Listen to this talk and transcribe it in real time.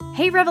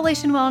Hey,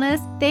 Revelation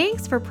Wellness.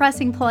 Thanks for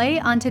pressing play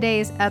on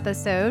today's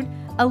episode.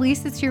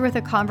 Alisa's here with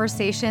a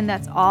conversation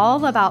that's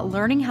all about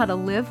learning how to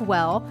live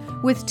well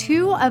with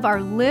two of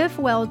our Live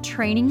Well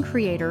training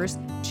creators,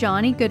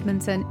 Jonnie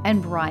Goodmanson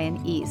and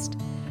Brian East.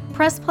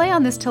 Press play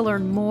on this to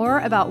learn more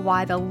about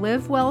why the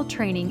Live Well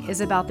training is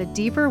about the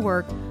deeper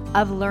work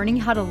of learning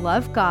how to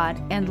love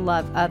God and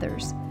love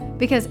others.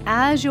 Because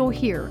as you'll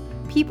hear,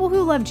 people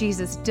who love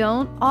Jesus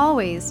don't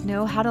always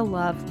know how to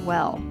love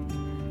well.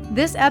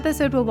 This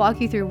episode will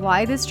walk you through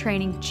why this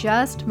training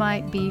just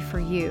might be for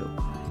you.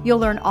 You'll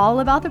learn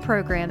all about the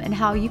program and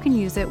how you can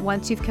use it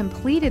once you've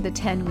completed the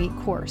 10-week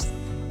course.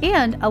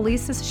 And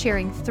Alisa's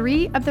sharing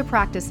 3 of the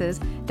practices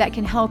that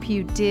can help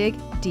you dig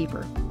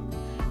deeper.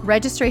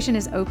 Registration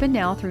is open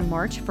now through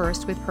March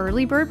 1st with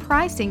early bird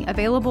pricing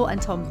available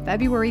until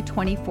February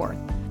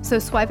 24th. So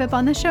swipe up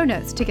on the show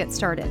notes to get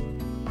started.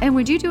 And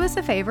would you do us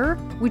a favor?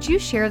 Would you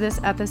share this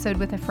episode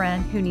with a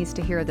friend who needs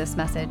to hear this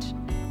message?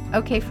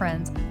 Okay,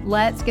 friends,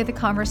 let's get the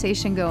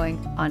conversation going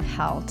on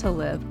how to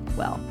live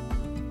well.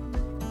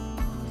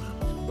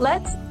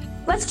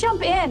 Let's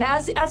jump in.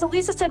 As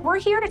Alisa said, we're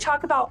here to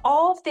talk about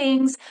all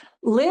things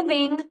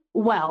living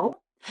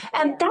well.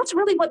 And that's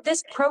really what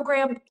this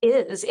program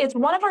is. It's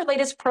one of our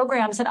latest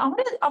programs. And I'm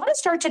gonna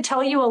start to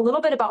tell you a little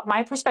bit about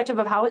my perspective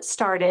of how it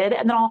started.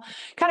 And then I'll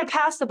kind of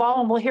pass the ball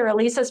and we'll hear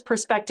Alisa's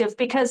perspective,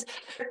 because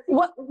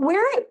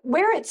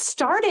where it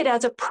started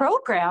as a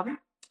program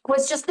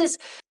was just this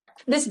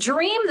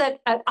dream that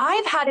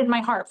I've had in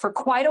my heart for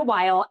quite a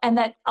while, and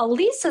that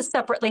Alisa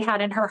separately had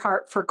in her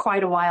heart for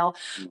quite a while.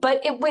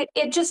 But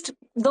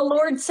the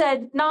Lord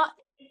said, not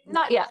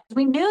yet.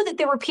 We knew that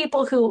there were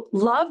people who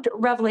loved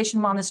Revelation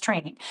Wellness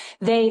training.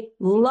 They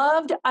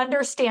loved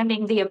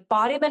understanding the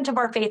embodiment of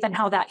our faith and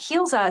how that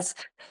heals us.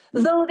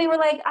 Though they were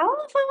like, I don't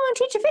know if I want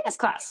to teach a fitness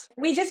class.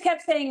 We just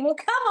kept saying, well,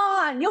 come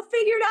on, you'll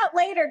figure it out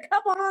later.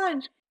 Come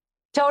on.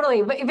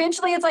 Totally. But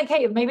eventually it's like,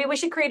 hey, maybe we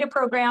should create a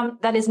program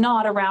that is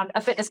not around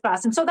a fitness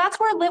class. And so that's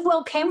where Live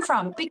Well came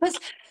from, because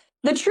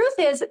the truth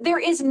is there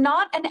is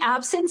not an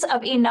absence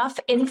of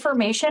enough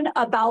information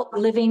about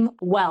living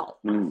well.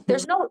 Mm-hmm.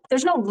 There's no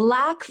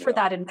lack for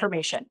that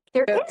information.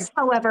 There is,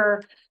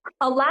 however,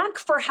 a lack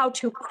for how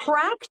to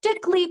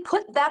practically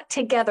put that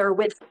together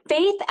with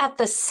faith at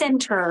the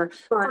center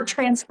for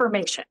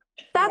transformation.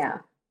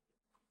 That's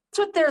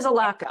what there's a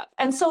lack of.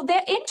 And so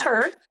that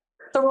entered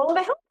the role of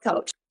a health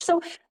coach. So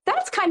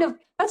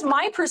that's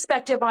my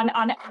perspective on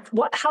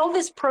how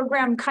this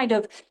program kind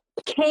of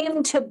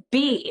came to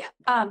be.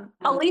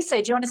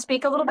 Alisa, do you want to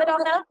speak a little bit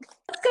on that?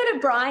 Let's go to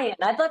Brian.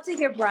 I'd love to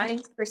hear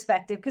Brian's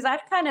perspective, because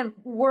I've kind of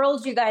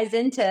whirled you guys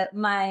into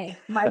my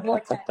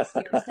vortex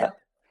here. So.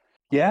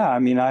 Yeah, I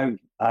mean,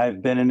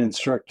 I've been an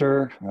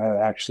instructor. I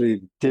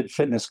actually did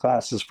fitness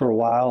classes for a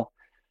while.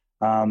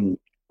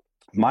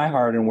 My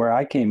heart and where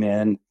I came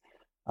in,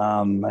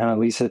 and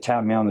Alisa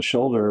tapped me on the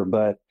shoulder,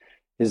 but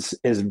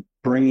is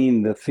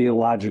bringing the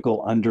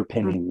theological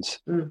underpinnings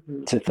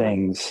to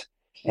things.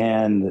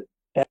 And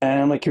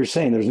like you're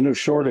saying, there's no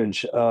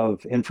shortage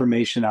of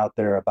information out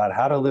there about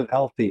how to live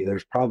healthy.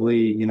 There's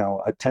probably,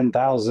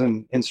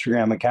 10,000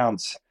 Instagram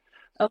accounts,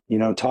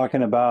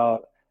 talking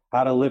about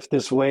how to lift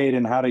this weight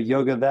and how to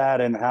yoga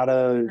that and how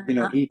to,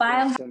 eat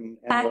biohacking.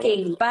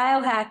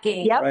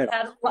 Yep. Right,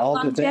 all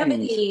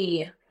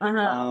longevity.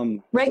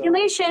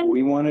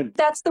 Regulation.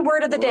 That's the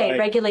word of the day, right.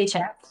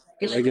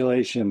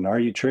 Regulation. Are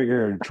you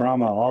triggered?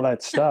 Trauma, all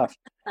that stuff.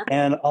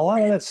 And a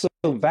lot of that's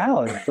so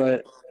valid,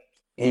 but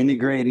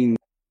integrating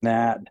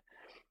that,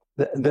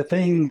 the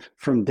thing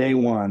from day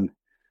one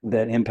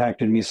that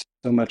impacted me so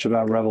much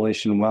about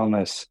Revelation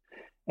Wellness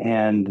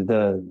and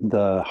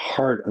the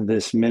heart of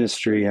this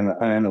ministry and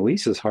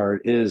Alisa's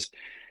heart is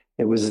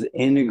it was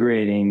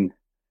integrating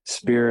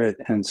spirit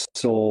and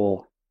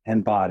soul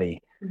and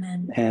body.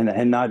 Amen.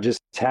 And not just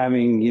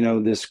having,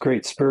 this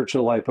great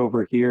spiritual life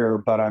over here,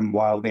 but I'm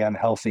wildly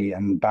unhealthy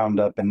and bound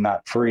up and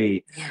not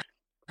free. Yeah.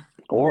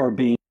 Or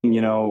being,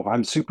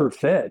 I'm super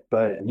fit,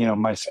 but,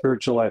 my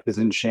spiritual life is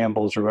in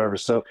shambles or whatever.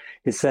 So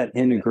it's that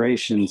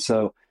integration.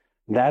 So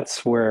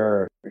that's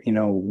where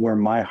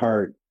my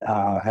heart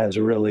has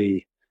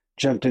really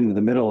jumped into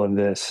the middle of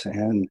this.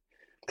 And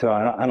so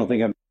I don't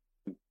think I'm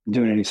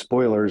doing any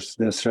spoilers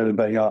necessarily,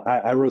 but,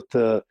 I wrote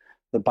the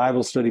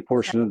Bible study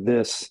portion of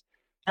this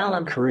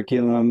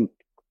curriculum.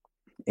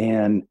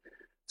 And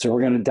so we're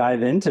going to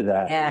dive into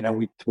that. Yeah.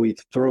 We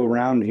throw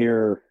around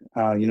here,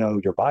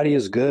 your body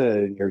is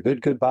good, your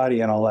good body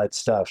and all that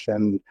stuff.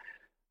 And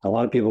a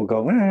lot of people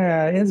go,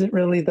 is it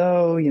really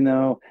though?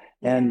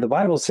 And the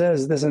Bible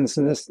says this and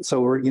this.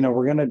 So we're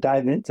going to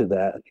dive into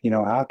that.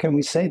 How can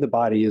we say the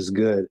body is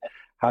good?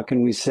 How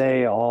can we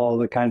say all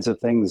the kinds of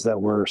things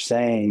that we're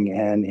saying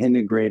and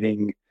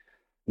integrating,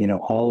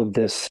 all of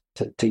this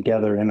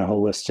together in a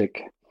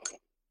holistic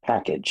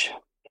package?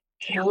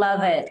 I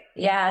love it.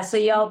 Yeah. So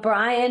y'all,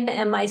 Brian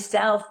and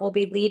myself will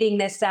be leading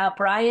this out.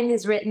 Brian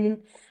has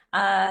written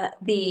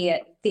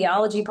the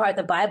theology part,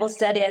 the Bible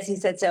study, as he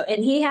said so,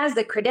 and he has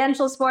the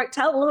credentials for it.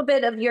 Tell a little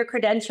bit of your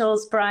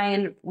credentials,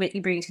 Brian, what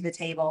you bring to the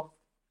table.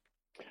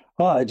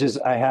 Well,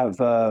 I have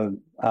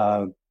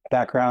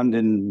background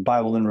in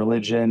Bible and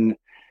religion,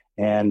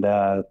 and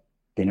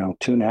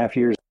 2.5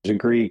 years of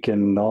Greek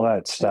and all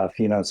that stuff.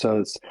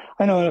 So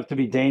I know enough to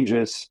be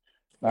dangerous,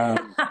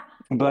 but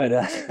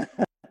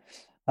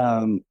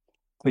um,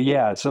 but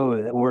yeah.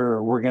 So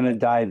we're gonna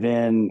dive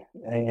in.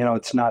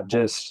 It's not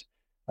just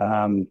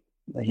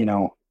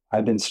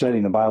I've been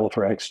studying the Bible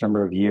for X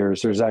number of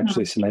years. There's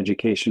actually some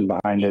education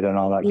behind it and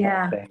all that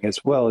kind of thing,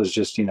 as well as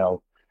just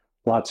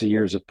lots of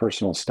years of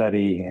personal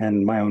study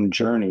and my own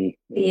journey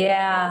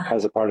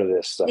as a part of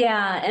this. So.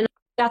 Yeah. And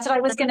that's what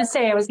I was going to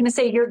say. I was going to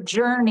say your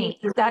journey.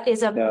 That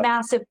is a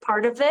massive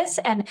part of this.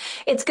 And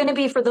it's going to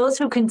be for those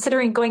who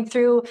considering going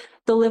through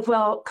the Live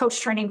Well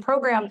coach training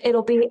program.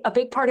 It'll be a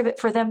big part of it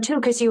for them too,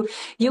 because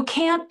you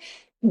can't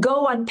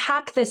go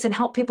unpack this and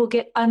help people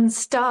get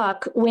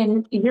unstuck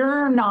when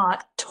you're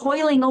not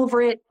toiling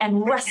over it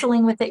and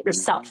wrestling with it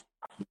yourself.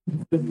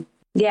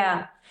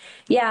 Yeah.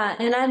 Yeah.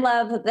 And I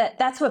love that.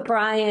 That's what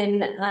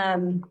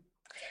Brian,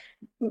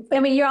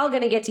 you're all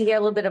going to get to hear a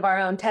little bit of our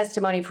own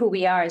testimony of who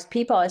we are as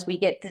people as we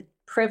get the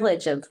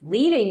privilege of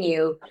leading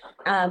you.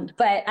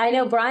 But I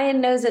know Brian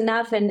knows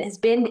enough and has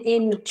been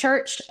in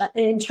church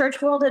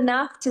world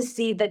enough to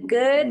see the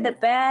good, the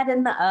bad,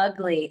 and the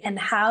ugly, and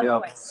how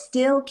do I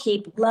still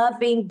keep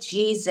loving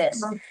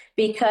Jesus?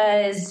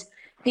 Because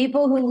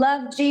people who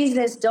love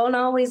Jesus don't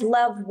always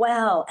love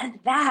well. And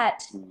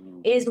that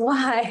is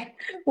why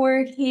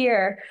we're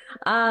here.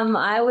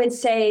 I would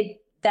say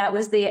that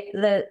was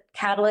the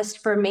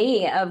catalyst for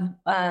me of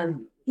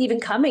even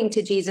coming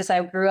to Jesus.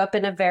 I grew up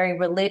in a very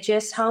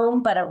religious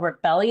home, but a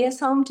rebellious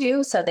home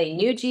too. So they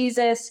knew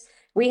Jesus.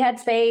 We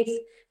had faith,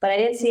 but I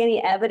didn't see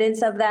any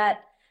evidence of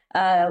that,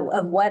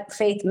 of what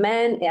faith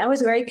meant. I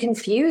was very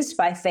confused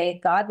by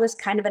faith. God was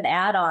kind of an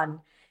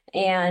add-on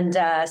and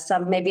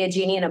maybe a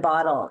genie in a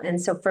bottle. And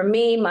so for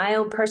me, my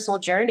own personal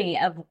journey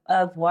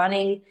of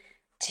wanting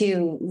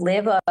to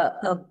live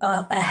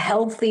a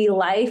healthy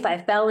life, I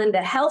fell into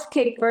health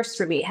came first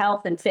for me.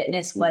 Health and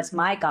fitness was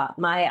my God,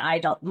 my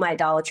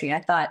idolatry.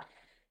 I thought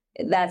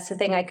that's the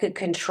thing I could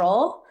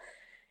control.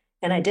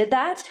 And I did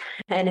that.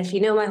 And if you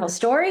know my whole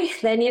story,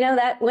 then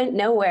that went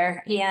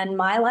nowhere. And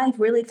my life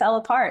really fell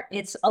apart.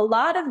 It's a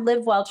lot of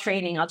Live Well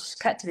training. I'll just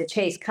cut to the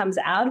chase, comes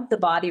out of the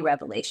body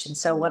revelation.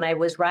 So when I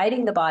was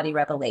writing the body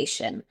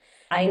revelation,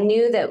 I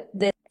knew that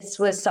this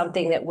was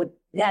something that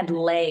had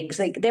legs.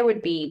 Like there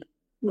would be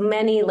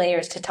many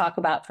layers to talk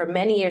about for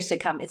many years to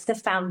come. It's the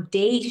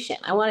foundation.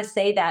 I want to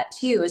say that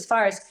too, as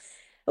far as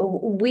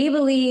we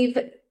believe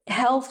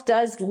health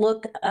does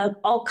look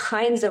all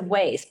kinds of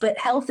ways, but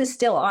health is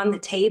still on the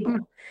table,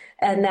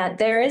 and that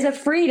there is a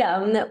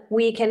freedom that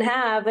we can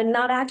have and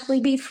not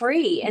actually be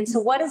free. And so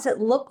what does it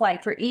look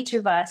like for each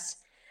of us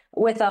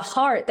with a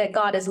heart that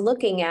God is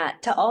looking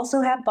at to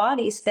also have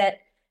bodies that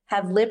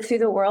have lived through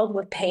the world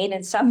with pain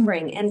and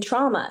suffering and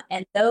trauma,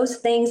 and those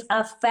things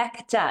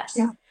affect us.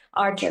 Yeah.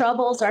 Our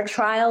troubles, our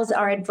trials,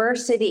 our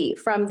adversity,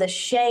 from the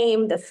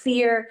shame, the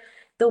fear,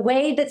 the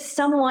way that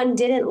someone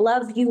didn't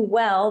love you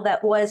well,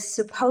 that was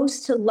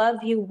supposed to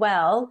love you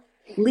well,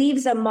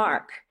 leaves a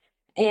mark.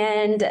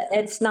 And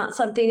it's not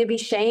something to be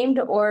shamed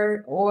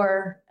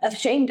or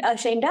ashamed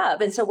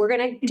of. And so we're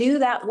going to do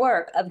that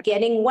work of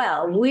getting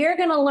well. We're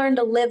going to learn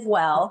to live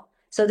well.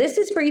 So this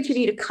is for each of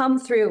you to come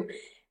through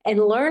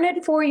and learn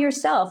it for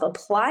yourself,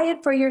 apply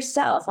it for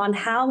yourself on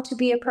how to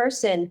be a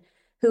person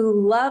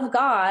who loves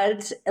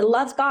God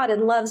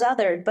and loves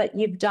others, but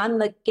you've done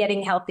the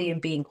getting healthy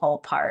and being whole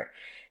part.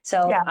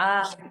 So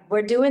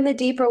we're doing the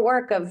deeper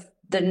work of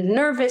the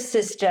nervous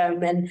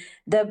system and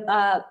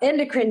the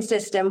endocrine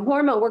system,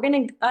 hormone. We're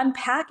going to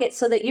unpack it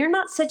so that you're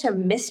not such a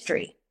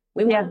mystery.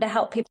 We want to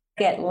help people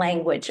get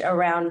language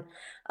around,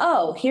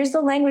 here's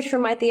the language for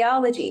my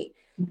theology.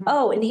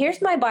 And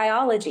here's my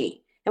biology.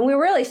 And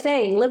we're really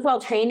saying Live Well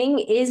training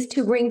is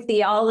to bring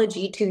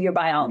theology to your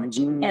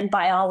biology and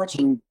biology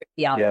to your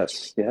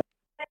theology.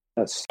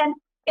 Yes. And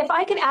if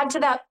I could add to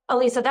that,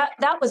 Alisa,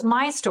 that was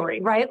my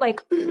story, right?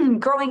 Like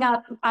growing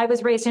up, I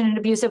was raised in an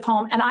abusive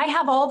home, and I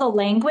have all the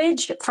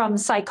language from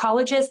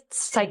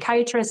psychologists,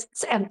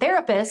 psychiatrists, and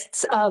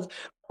therapists of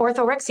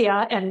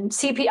orthorexia and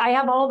CP. I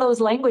have all those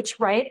language,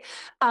 right?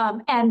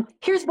 And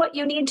here's what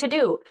you need to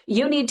do.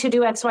 You need to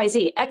do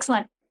XYZ.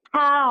 Excellent.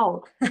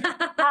 How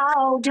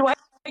do I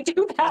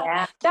do that?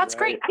 Yeah, that's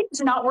great. I need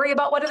to not worry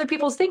about what other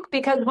people think,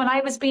 because when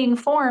I was being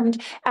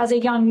formed as a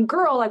young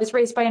girl, I was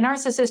raised by a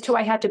narcissist who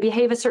I had to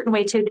behave a certain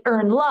way to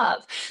earn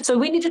love. So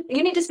you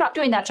need to stop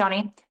doing that,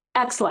 Jonnie.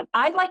 Excellent.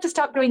 I'd like to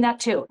stop doing that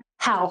too.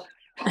 How?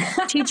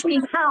 Teach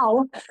me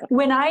how.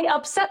 When I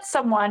upset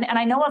someone, and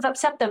I know I've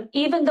upset them,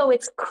 even though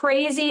it's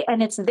crazy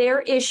and it's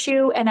their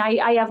issue and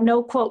I have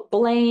no, quote,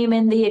 blame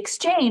in the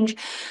exchange,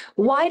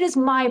 why does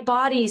my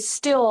body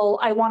still,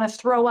 I want to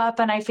throw up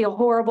and I feel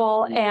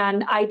horrible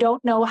and I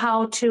don't know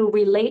how to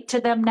relate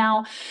to them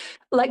now?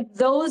 Like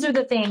those are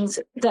the things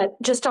that,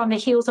 just on the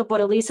heels of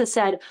what Alisa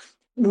said,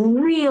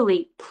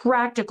 really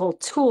practical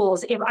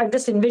tools. If I'm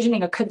just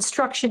envisioning a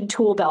construction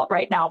tool belt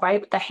right now, right?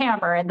 With the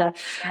hammer and the,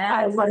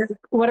 Yes.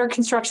 what are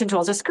construction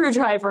tools? A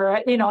screwdriver,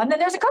 and then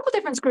there's a couple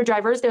different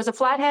screwdrivers. There's a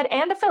flathead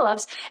and a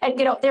Phillips. And,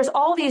 there's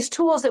all these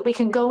tools that we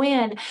can go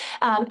in,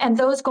 and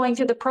those going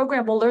through the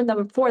program will learn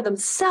them for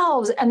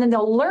themselves. And then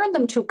they'll learn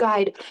them to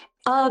guide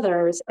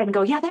others and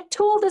go, yeah, that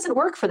tool doesn't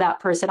work for that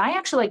person. I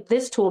actually like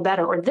this tool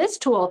better, or this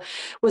tool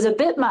was a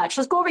bit much.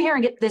 Let's go over here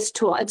and get this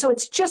tool. And so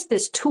it's just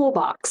this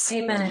toolbox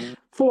Amen.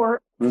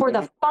 for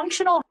the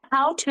functional,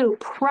 how to,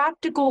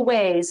 practical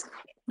ways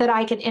that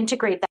I can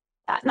integrate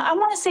that. And I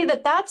want to say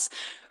that that's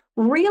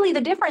really the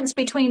difference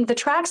between the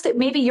tracks that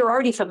maybe you're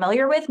already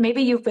familiar with,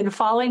 maybe you've been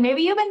following,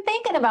 maybe you've been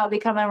thinking about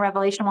becoming a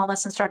Revelation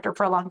Wellness instructor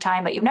for a long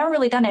time, but you've never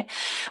really done it.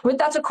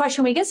 That's a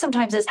question we get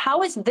sometimes, is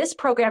how is this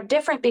program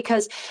different?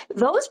 Because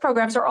those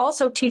programs are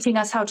also teaching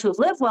us how to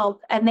live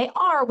well, and they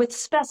are with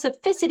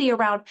specificity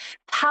around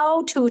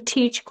how to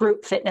teach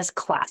group fitness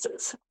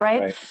classes,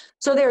 right?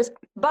 So there's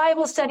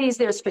Bible studies,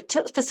 there's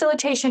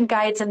facilitation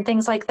guides and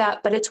things like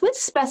that, but it's with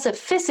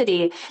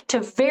specificity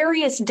to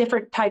various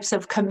different types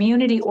of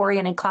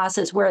community-oriented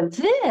classes, where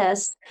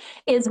this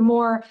is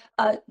more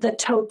the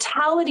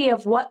totality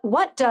of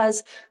what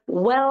does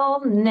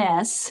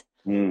wellness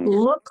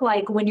look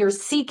like when you're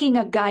seeking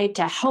a guide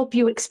to help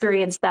you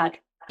experience that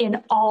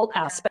in all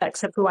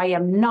aspects of who I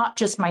am, not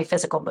just my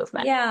physical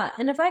movement. Yeah,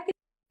 and if I could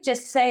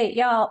just say,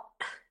 y'all,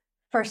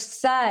 for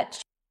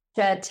such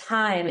a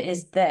time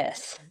is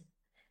this,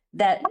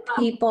 that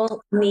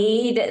people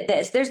need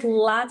this. There's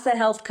lots of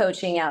health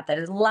coaching out there.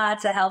 There's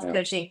lots of health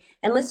coaching.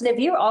 And listen, if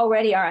you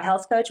already are a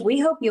health coach, we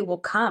hope you will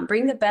come,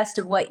 bring the best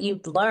of what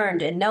you've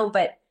learned and know,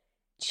 but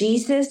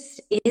Jesus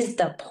is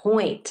the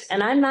point.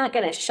 And I'm not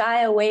going to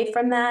shy away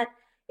from that.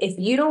 If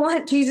you don't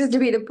want Jesus to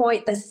be the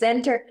point, the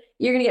center,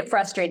 you're going to get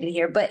frustrated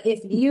here. But if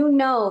you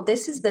know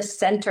this is the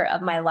center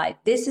of my life,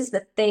 this is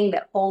the thing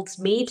that holds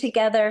me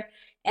together,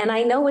 and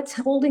I know it's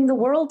holding the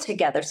world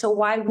together. So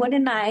why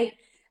wouldn't I,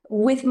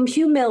 with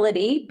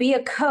humility, be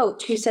a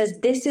coach who says,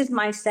 this is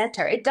my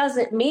center? It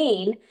doesn't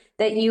mean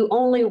that you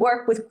only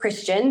work with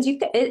Christians.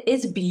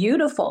 It's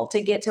beautiful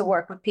to get to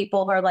work with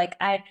people who are like,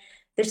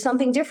 there's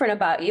something different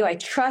about you. I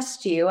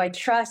trust you.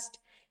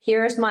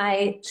 Here's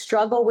my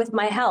struggle with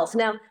my health.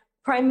 Now,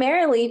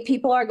 primarily,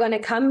 people are going to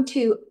come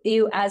to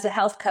you as a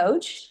health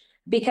coach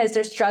because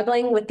they're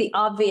struggling with the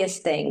obvious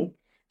thing,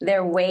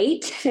 their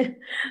weight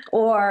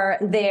or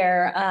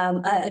their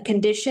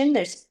condition.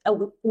 There's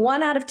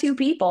 1 out of 2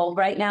 people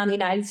right now in the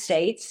United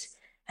States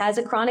has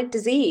a chronic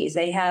disease.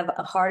 They have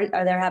a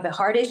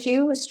heart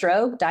issue, a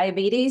stroke,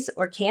 diabetes,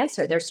 or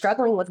cancer. They're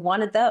struggling with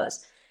one of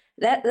those.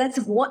 That's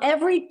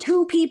every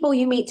 2 people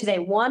you meet today,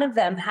 one of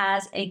them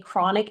has a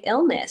chronic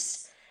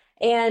illness.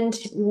 And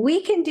we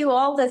can do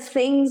all the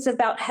things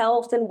about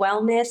health and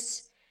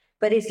wellness,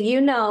 but if you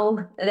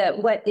know that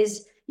what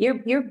is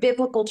your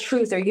biblical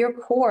truth, or your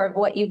core of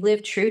what you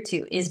live true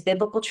to is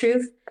biblical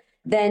truth,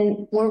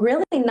 then we're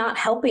really not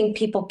helping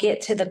people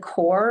get to the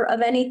core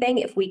of anything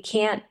if we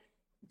can't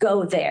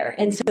go there.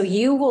 And so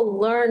you will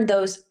learn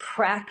those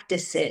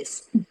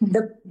practices.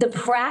 The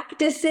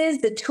practices,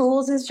 the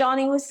tools, as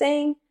Jonnie was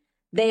saying,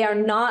 they are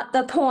not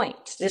the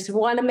point. Just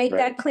want to make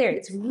that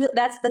clear.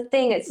 That's the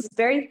thing. It's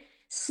very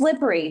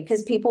slippery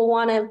because people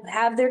want to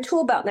have their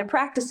tool belt and their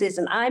practices.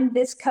 And I'm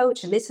this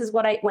coach, and this is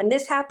what when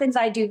this happens,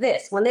 I do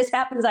this. When this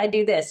happens, I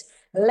do this.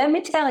 Let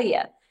me tell you,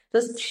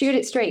 just shoot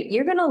it straight.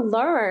 You're going to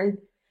learn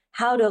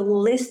how to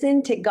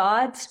listen to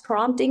God's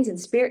promptings and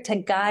spirit to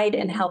guide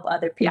and help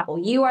other people.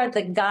 Yeah. You are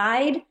the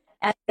guide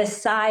at the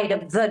side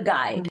of the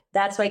guide.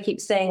 That's what I keep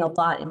saying a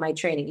lot in my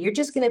training. You're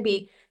just going to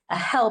be a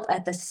help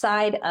at the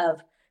side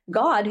of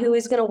God, who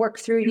is going to work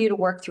through you to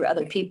work through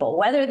other people,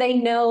 whether they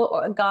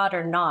know God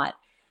or not.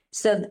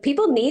 So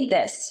people need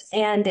this,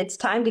 and it's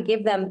time to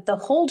give them the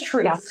whole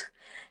truth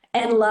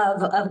and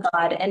love of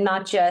God, and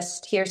not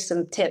just here's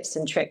some tips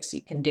and tricks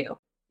you can do.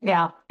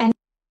 Yeah. And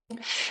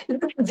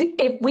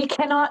if we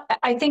cannot,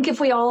 I think if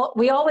we all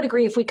would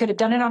agree, if we could have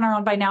done it on our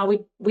own by now,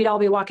 we'd all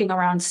be walking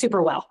around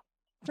super well.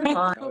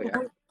 Oh, yeah.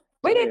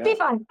 We'd be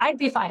fine. I'd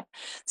be fine.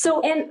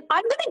 So, and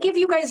I'm going to give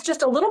you guys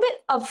just a little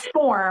bit of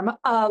form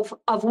of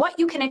what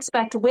you can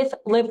expect with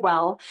Live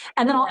Well.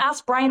 And then I'll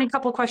ask Brian a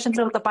couple of questions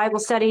about the Bible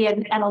study,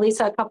 and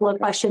Alisa a couple of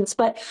questions.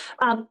 But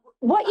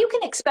what you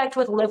can expect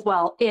with Live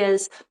Well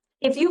is,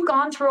 if you've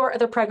gone through our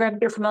other program,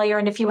 you're familiar,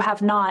 and if you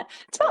have not,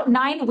 it's about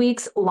 9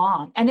 weeks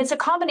long. And it's a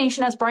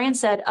combination, as Brian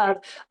said, of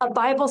a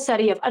Bible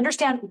study, of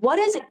understand what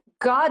does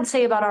God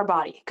say about our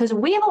body? Because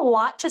we have a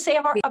lot to say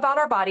about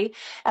our body,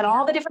 and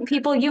all the different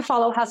people you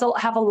follow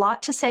have a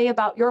lot to say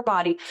about your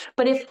body.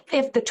 But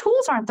if the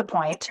tools aren't the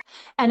point,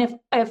 and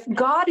if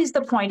God is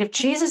the point, if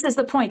Jesus is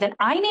the point, then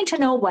I need to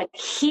know what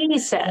he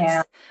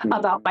says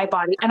about my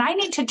body. And I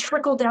need to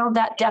trickle down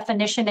that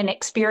definition and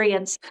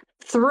experience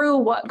through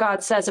what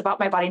God says about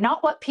my body,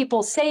 not what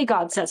people say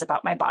God says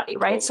about my body,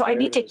 right? So I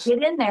need to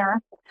get in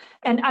there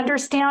and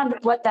understand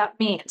what that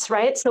means,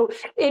 right? So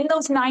in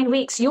those 9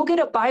 weeks, you'll get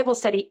a Bible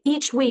study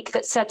each week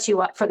that sets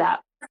you up for that.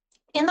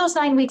 in those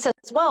 9 weeks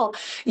as well,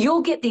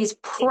 you'll get these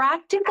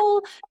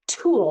practical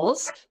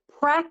tools,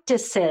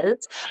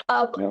 practices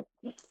of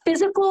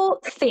physical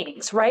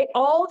things, right?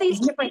 All these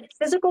different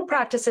physical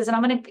practices. And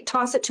I'm going to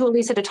toss it to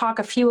Alisa to talk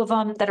a few of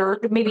them that are,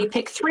 maybe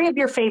pick 3 of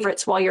your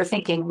favorites while you're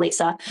thinking,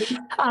 Lisa,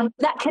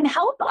 that can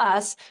help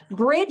us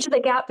bridge the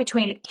gap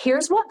between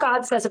here's what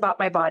God says about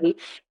my body,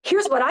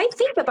 here's what I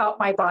think about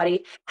my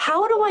body.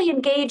 How do I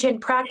engage in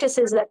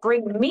practices that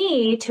bring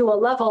me to a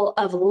level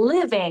of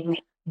living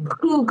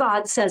who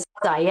God says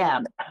I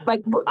am?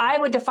 Like, I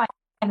would define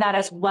that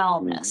as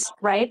wellness,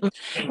 right?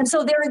 And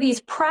so there are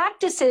these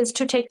practices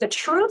to take the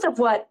truth of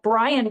what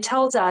Brian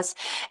tells us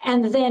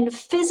and then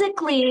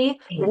physically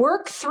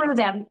work through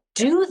them,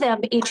 do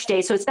them each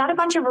day. So it's not a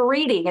bunch of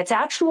reading, it's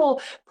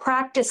actual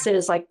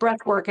practices like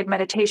breath work and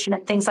meditation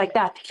and things like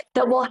that,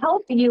 that will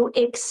help you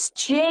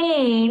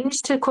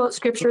exchange, to quote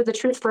scripture, the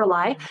truth for a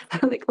lie.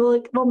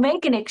 We'll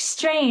make an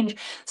exchange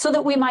so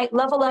that we might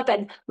level up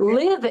and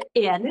live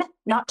in,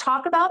 not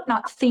talk about,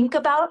 not think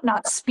about,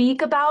 not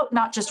speak about,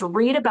 not just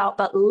read about,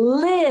 but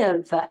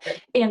live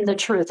in the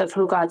truth of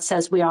who God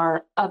says we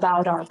are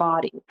about our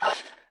body.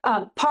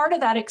 Part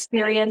of that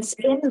experience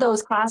in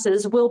those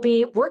classes will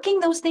be working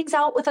those things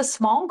out with a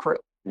small group.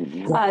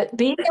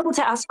 Being able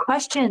to ask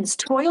questions,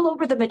 toil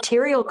over the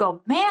material,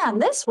 go, man,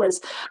 this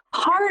was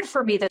hard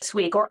for me this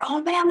week, or,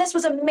 oh man, this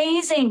was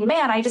amazing.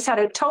 Man, I just had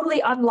a totally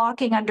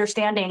unlocking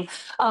understanding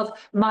of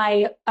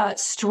my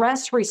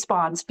stress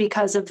response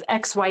because of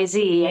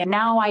XYZ. And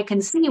now I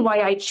can see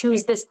why I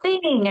choose this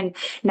thing. And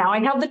now I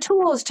have the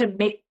tools to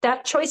make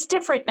that choice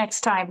different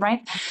next time,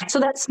 right? So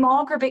that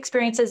small group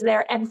experience is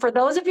there. And for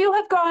those of you who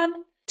have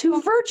gone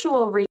to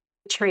virtual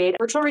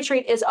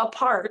retreat is a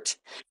part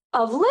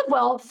of Live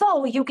Well,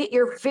 though you get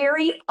your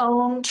very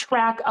own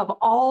track of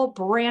all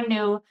brand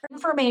new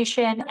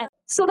information. And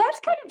so that's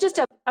kind of just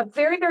a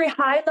very, very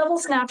high level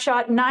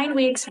snapshot, 9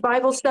 weeks,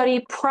 Bible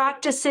study,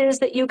 practices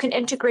that you can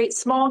integrate,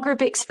 small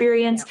group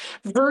experience,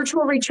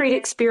 virtual retreat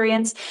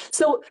experience.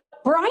 So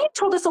Brian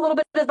told us a little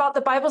bit about the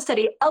Bible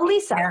study.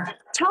 Alisa,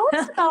 tell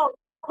us about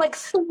like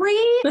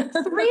three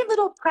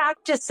little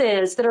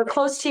practices that are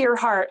close to your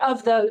heart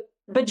of the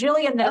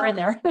bajillion that are in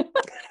there.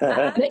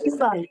 That you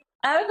love.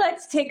 I would like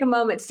to take a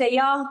moment to say,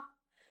 y'all,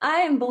 I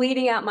am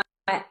bleeding out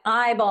my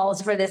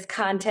eyeballs for this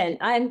content.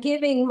 I'm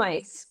giving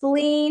my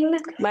spleen,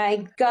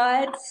 my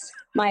guts,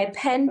 my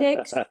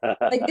appendix.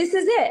 Like, this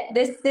is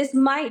it. This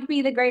might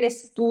be the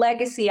greatest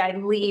legacy I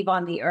leave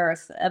on the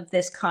earth of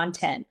this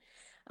content.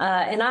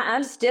 And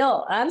I'm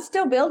still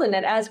building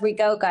it as we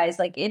go, guys.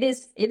 Like, it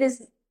is,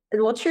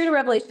 well, true to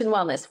Revelation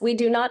Wellness, we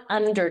do not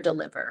under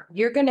deliver.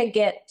 You're going to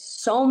get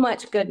so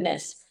much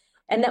goodness.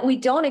 And that we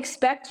don't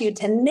expect you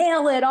to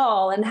nail it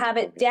all and have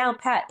it down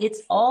pat.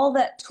 It's all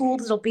that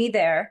tools will be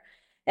there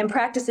and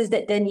practices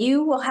that then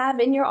you will have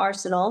in your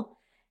arsenal.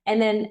 And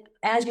then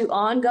as you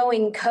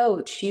ongoing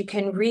coach, you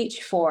can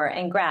reach for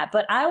and grab.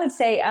 But I would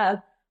say,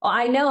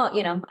 I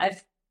know,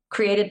 I've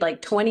created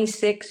like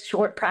 26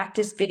 short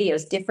practice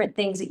videos, different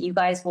things that you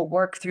guys will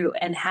work through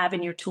and have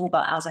in your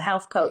toolbox as a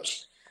health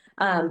coach.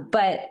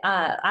 But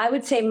I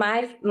would say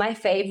my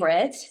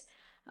favorite,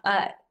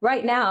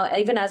 right now,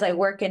 even as I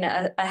work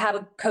I have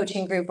a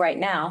coaching group right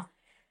now,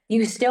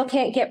 you still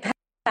can't get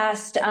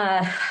past,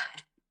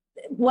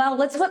 we'll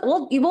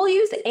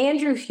use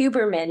Andrew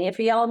Huberman. If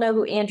y'all know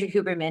who Andrew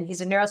Huberman, he's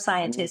a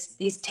neuroscientist.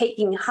 He's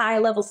taking high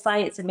level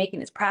science and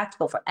making it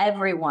practical for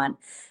everyone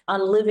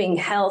on living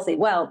healthy,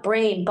 well,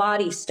 brain,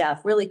 body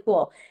stuff, really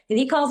cool. And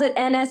he calls it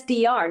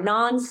NSDR,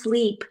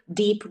 non-sleep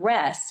deep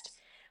rest,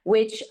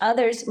 which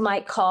others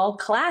might call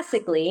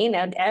classically,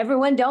 now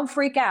everyone don't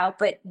freak out,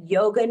 but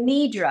yoga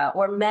nidra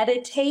or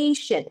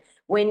meditation,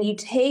 when you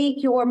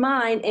take your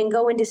mind and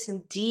go into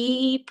some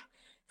deep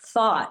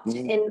thought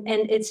and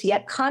it's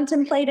yet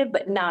contemplative,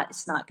 but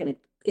it's not going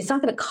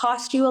to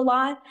cost you a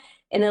lot.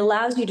 And it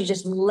allows you to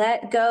just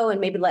let go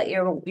and maybe let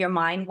your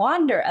mind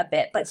wander a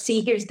bit. But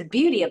see, here's the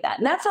beauty of that.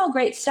 And that's all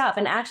great stuff.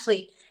 And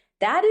actually,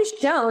 that is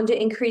shown to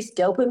increase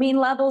dopamine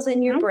levels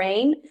in your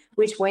brain,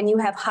 which when you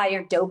have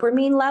higher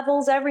dopamine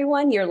levels,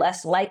 everyone, you're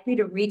less likely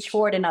to reach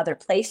for it in other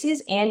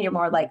places, and you're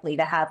more likely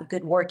to have a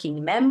good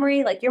working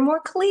memory. Like, you're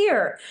more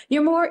clear,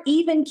 you're more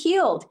even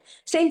keeled.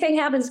 Same thing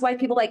happens why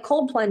people like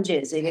cold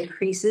plunges. It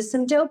increases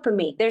some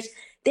dopamine.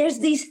 There's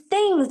these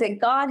things that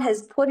God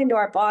has put into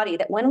our body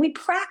that when we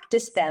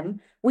practice them,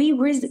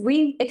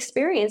 we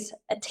experience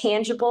a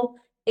tangible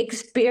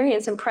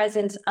experience and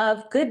presence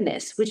of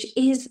goodness, which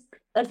is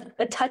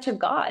a touch of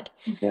God.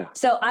 Yeah.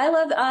 So I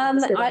love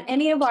on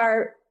any of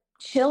our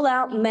chill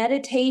out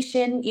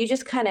meditation, you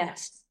just kind of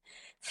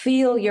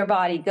feel your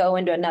body go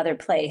into another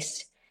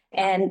place.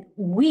 And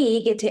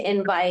we get to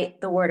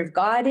invite the word of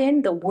God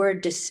in, the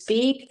word to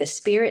speak, the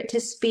spirit to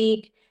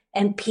speak,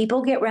 and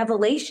people get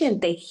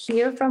revelation. They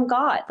hear from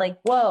God. Like,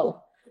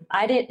 whoa,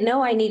 I didn't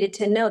know I needed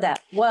to know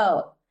that.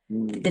 Whoa,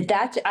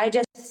 I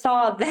just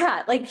saw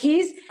that. Like,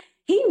 he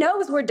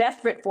knows we're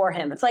desperate for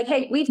him. It's like,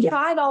 hey, we've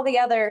tried all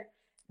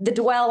the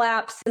Dwell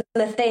apps and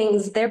the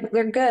things, they're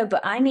good,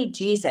 but I need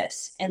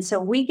Jesus. And so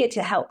we get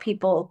to help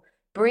people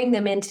bring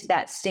them into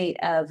that state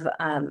of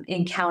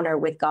encounter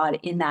with God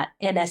in that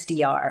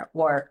NSDR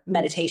or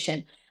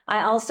meditation.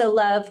 I also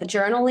love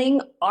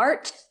journaling,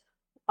 art,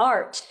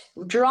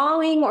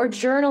 drawing or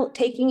journal,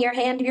 taking your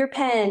hand to your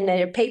pen,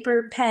 your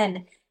paper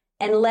pen,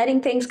 and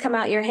letting things come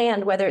out your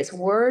hand, whether it's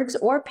words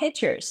or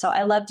pictures. So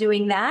I love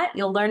doing that.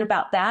 You'll learn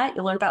about that.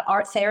 You'll learn about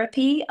art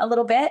therapy a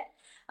little bit.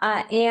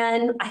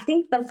 And I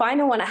think the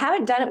final one, I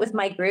haven't done it with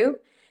my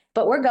group,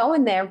 but we're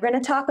going there. We're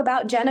going to talk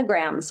about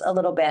genograms a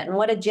little bit. And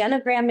what a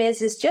genogram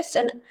is just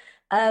an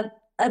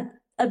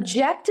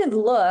objective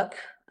look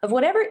of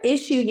whatever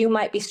issue you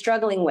might be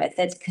struggling with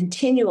that's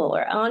continual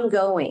or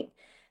ongoing.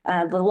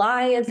 The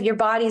lie of your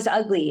body's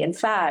ugly and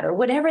fat, or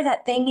whatever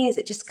that thing is,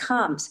 it just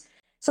comes.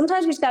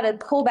 Sometimes we just got to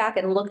pull back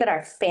and look at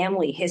our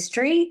family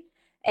history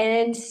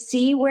and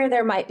see where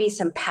there might be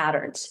some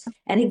patterns.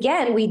 And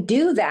again, we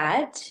do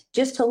that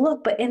just to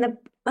look, but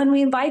when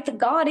we invite the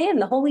God in,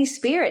 the Holy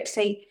Spirit,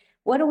 say,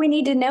 what do we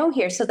need to know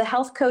here? So the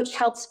health coach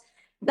helps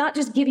not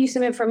just give you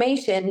some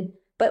information,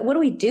 but what do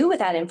we do with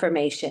that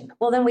information?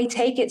 Well, then we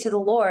take it to the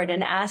Lord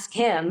and ask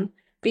him,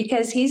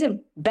 because he's a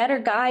better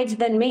guide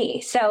than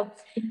me. So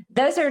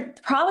those are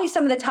probably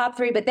some of the top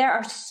 3, but there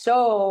are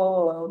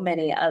so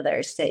many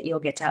others that you'll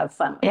get to have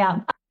fun with. Yeah.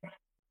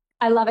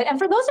 I love it. And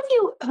for those of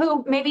you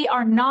who maybe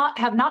have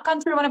not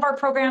gone through one of our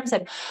programs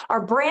and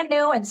are brand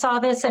new and saw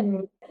this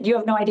and you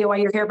have no idea why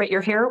you're here, but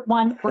you're here.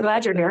 1, we're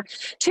glad you're here.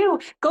 2,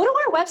 go to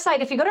our website.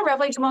 If you go to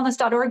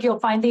revelationwellness.org, you'll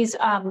find these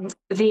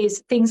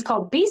things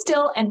called Be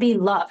Still and Be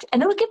Loved.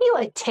 And it'll give you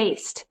a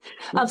taste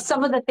of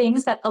some of the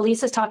things that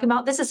Alisa's talking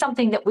about. This is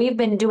something that we've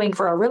been doing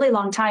for a really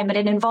long time. And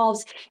it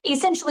involves,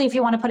 essentially, if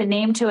you want to put a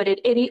name to it,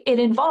 it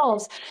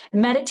involves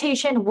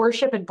meditation,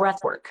 worship, and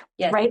breath work,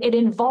 right? It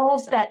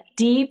involves that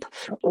deep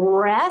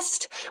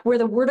rest where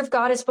the word of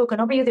God is spoken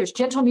over you. There's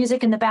gentle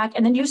music in the back.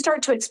 And then you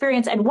start to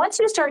experience, and once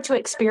you start to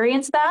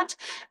experience that,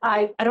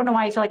 I don't know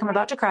why I feel like I'm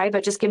about to cry,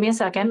 but just give me a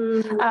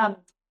second.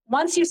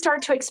 Once you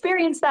start to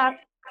experience that,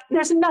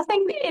 there's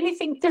nothing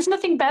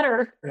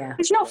better. Yeah.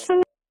 There's no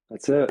food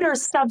That's it. or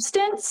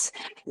substance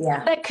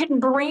that can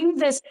bring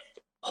this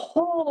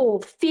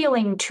whole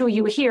feeling to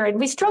you here. And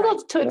we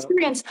struggle to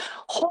experience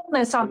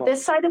wholeness on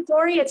this side of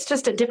glory. It's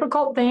just a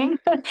difficult thing.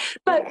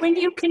 But when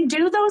you can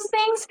do those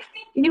things,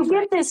 you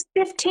get this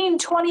 15,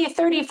 20,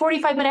 30,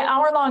 45-minute,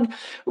 hour-long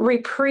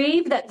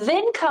reprieve that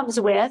then comes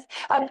with,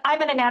 I'm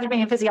an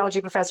anatomy and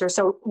physiology professor,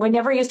 so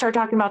whenever you start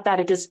talking about that,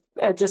 it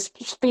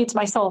just feeds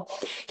my soul.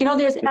 You know,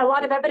 there's a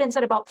lot of evidence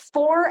that about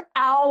 4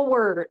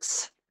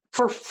 hours,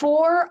 for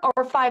 4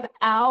 or 5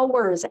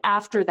 hours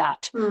after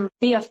that,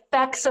 the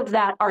effects of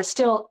that are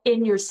still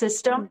in your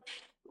system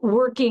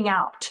working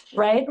out,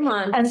 right? Come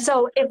on. And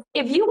so if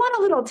you want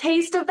a little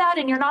taste of that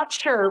and you're not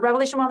sure,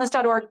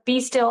 revelationwellness.org, Be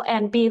Still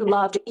and Be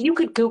Loved, you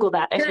could Google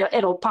that and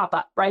it'll pop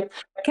up, right?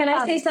 Can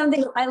I say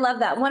something? I love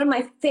that. One of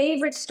my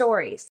favorite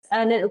stories,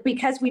 and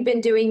because we've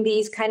been doing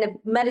these kind of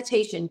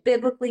meditation,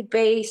 biblically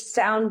based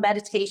sound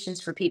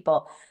meditations for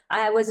people.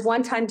 I was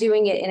one time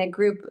doing it in a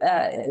group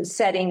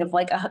setting of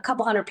like a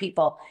couple hundred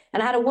people.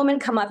 And I had a woman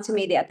come up to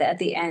me at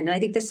the end. And I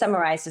think this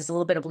summarizes a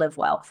little bit of Live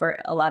Well for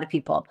a lot of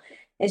people.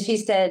 And she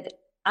said,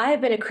 I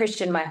have been a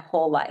Christian my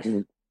whole life.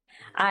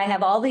 I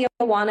have all the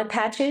Awana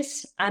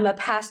patches. I'm a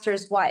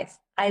pastor's wife.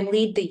 I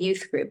lead the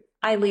youth group.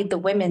 I lead the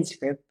women's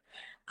group.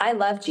 I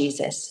love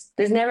Jesus.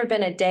 There's never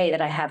been a day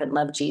that I haven't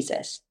loved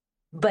Jesus.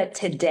 But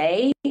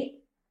today,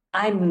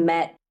 I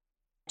met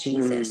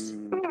Jesus.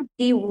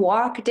 He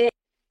walked in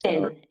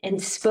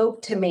and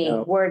spoke to me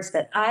words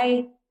that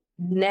I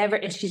never,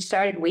 and she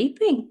started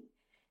weeping.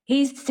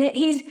 He's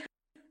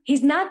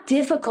not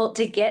difficult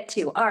to get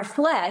to. Our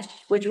flesh,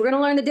 which we're going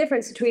to learn the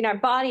difference between our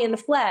body and the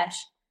flesh,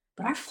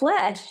 but our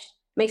flesh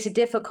makes it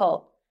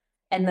difficult.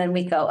 And then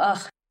we go,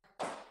 ugh,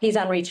 he's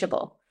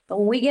unreachable. But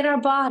when we get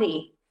our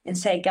body and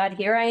say, God,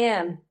 here I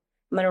am.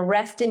 I'm going to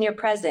rest in your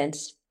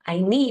presence. I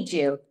need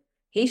you.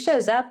 He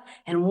shows up,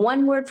 and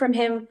one word from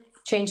him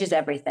changes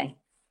everything.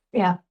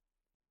 Yeah,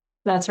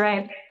 that's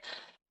right.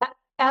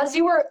 As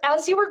you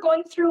were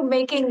going through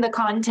making the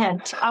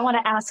content, I want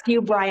to ask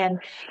you, Brian,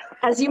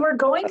 as you were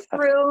going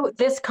through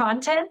this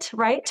content,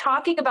 right,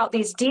 talking about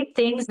these deep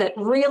things that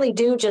really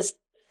do just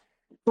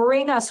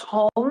bring us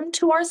home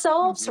to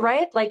ourselves,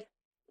 right? Like,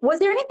 was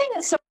there anything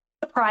that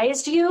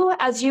surprised you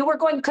as you were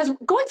going through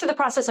the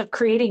process of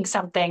creating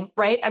something,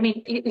 right? I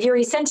mean, you're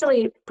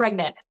essentially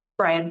pregnant,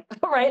 Brian,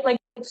 right? Like,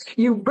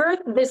 you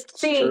birthed this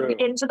thing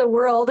into the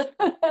world.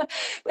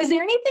 Was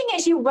there anything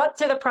as you went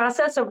through the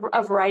process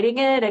of writing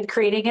it and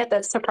creating it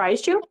that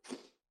surprised you?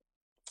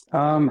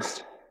 I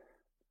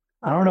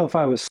don't know if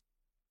I was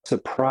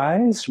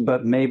surprised,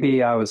 but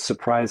maybe I was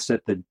surprised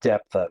at the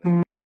depth of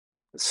it.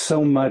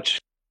 So much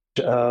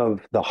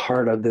of the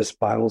heart of this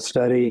Bible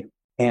study,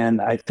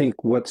 and I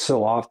think what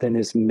so often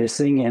is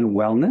missing in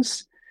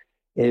wellness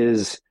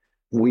is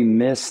we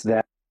miss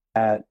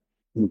that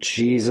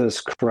Jesus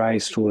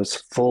Christ was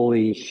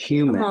fully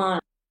human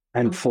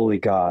and fully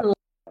God.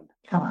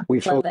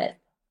 We focus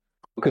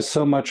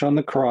so much on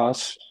the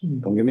cross.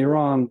 Don't get me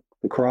wrong.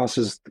 The cross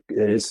is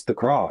the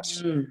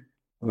cross.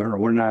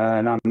 we're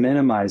not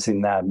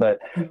minimizing that, but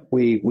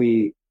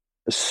we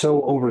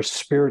so over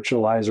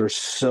spiritualize or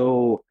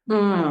so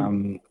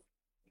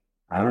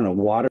I don't know,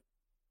 water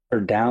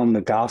down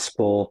the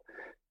gospel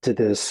to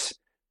this.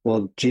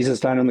 Well, Jesus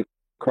died on the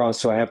cross,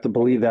 so I have to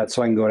believe that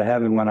so I can go to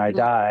heaven when I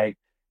die.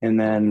 And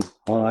then,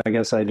 well, I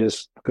guess I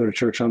just go to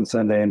church on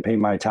Sunday and pay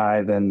my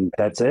tithe, and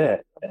that's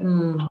it.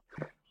 And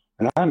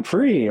I'm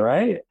free,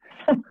 right?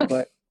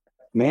 But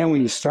man,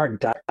 when you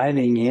start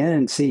diving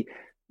in, see,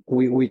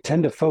 we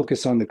tend to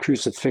focus on the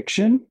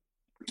crucifixion.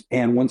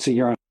 And once a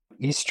year on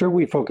Easter,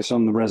 we focus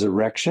on the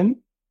resurrection.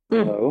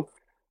 So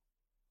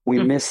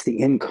we miss the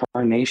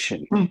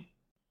incarnation.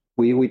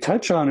 We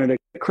touch on it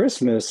at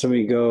Christmas and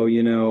we go,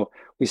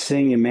 we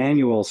sing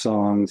Emmanuel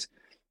songs,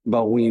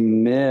 but we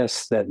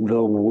miss that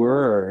the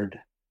Word,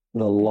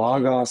 the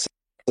Logos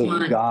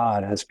of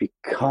God has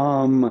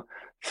become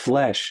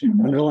flesh.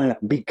 Underline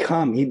that,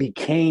 become. He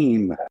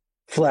became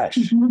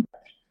flesh.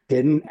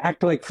 Didn't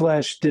act like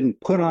flesh, didn't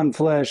put on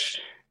flesh,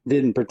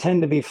 didn't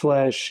pretend to be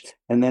flesh,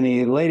 and then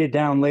he laid it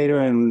down later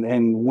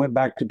and went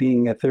back to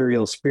being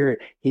ethereal spirit.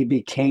 He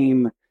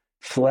became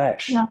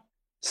flesh. Yeah.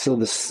 So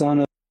the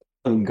Son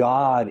of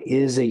God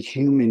is a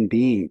human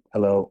being.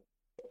 Hello.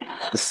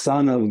 The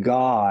Son of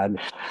God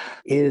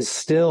is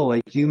still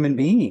a human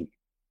being.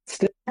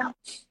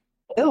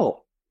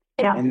 Still.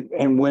 Yeah.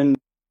 And when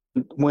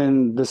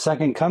the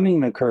second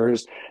coming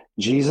occurs,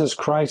 Jesus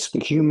Christ, the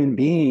human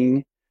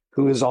being,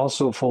 who is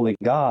also fully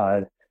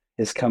God,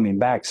 is coming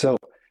back. So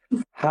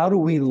how do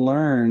we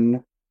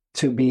learn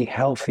to be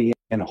healthy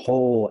and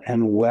whole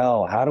and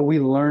well? How do we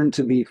learn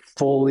to be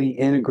fully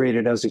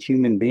integrated as a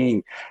human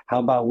being? How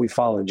about we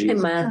follow Jesus?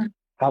 Amen.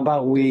 How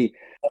about we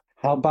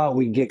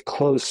get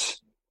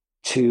close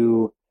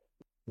to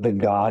the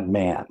God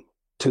man,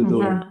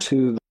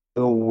 to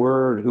the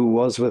Word who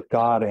was with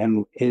God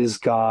and is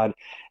God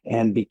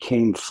and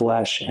became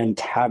flesh and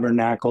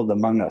tabernacled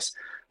among us?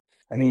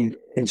 I mean,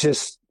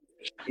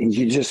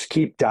 you just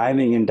keep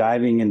diving and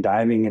diving and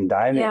diving and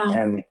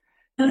diving,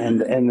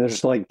 and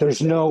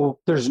there's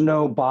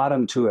no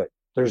bottom to it.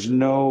 There's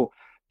no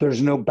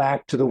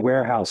back to the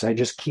warehouse. I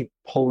just keep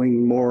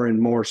pulling more and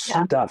more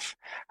stuff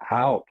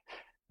out.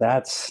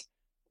 That's,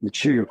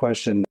 to your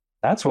question,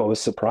 that's what was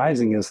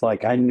surprising, is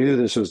like I knew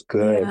this was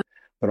good,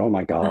 but oh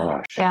my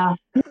gosh. Yeah.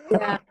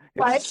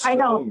 It's I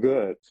know. so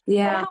good.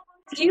 Yeah.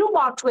 You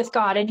walked with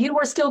God and you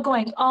were still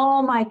going,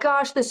 oh my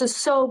gosh, this is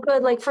so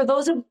good. Like for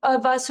those of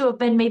us who have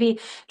been maybe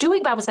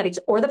doing Bible studies,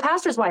 or the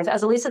pastor's wife,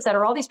 as Alisa said,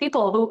 or all these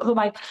people who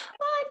I've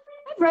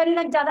read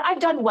it, I've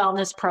done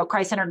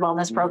Christ-centered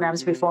wellness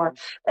programs before.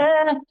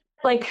 I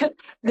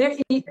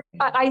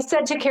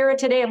said to Kara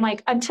today, I'm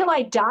like, until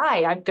I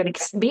die, I'm going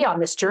to be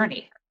on this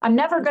journey. I'm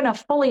never going to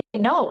fully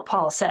know,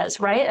 Paul says,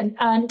 right? And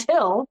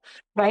until,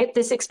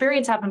 this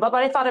experience happened. But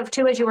what I thought of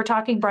too, as you were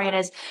talking, Brian,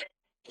 is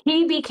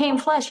he became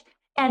flesh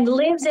and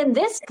lives in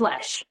this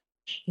flesh.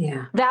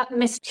 Yeah. That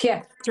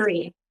mystery.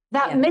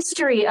 That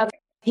mystery of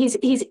he's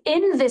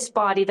in this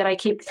body that I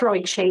keep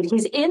throwing shade.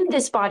 He's in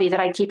this body that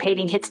I keep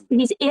hating.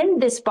 He's in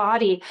this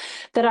body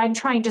that I'm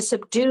trying to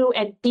subdue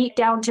and beat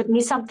down to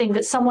be something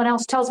that someone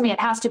else tells me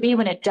it has to be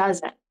when it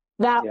doesn't.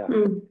 That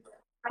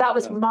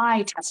was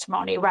my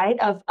testimony, right?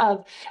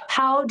 Of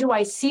how do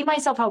I see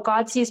myself, how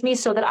God sees me,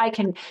 so that I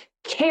can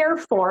care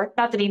for,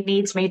 not that he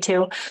needs me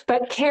to,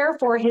 but care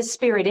for his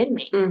spirit in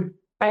me,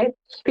 right?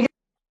 Because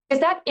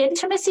that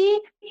intimacy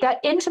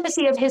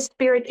of his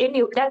spirit in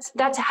you,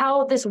 that's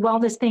how this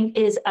wellness thing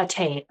is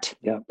attained.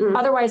 Yeah.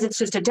 Otherwise, it's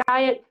just a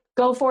diet.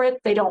 Go for it.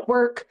 They don't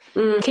work.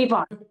 Keep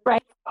on,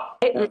 right?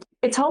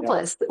 It's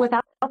hopeless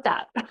without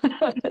that.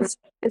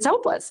 It's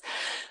hopeless.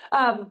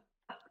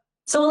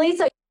 So,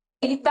 Alisa,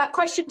 that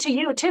question to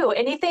you too.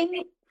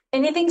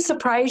 Anything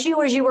surprise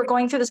you as you were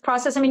going through this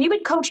process? I mean, you've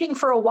been coaching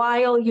for a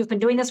while. You've been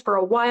doing this for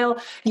a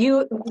while.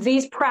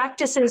 These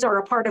practices are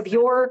a part of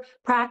your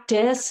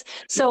practice.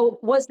 So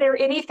was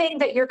there anything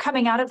that you're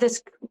coming out of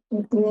this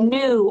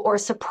new or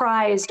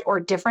surprised or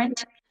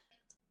different?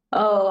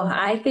 Oh,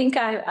 I think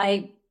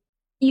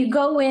you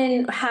go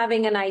in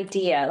having an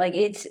idea. Like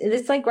it's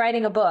like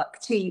writing a book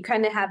too. You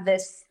kind of have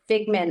this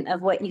figment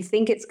of what you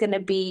think it's going to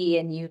be,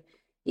 and you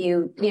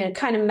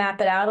kind of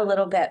map it out a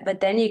little bit, but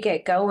then you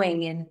get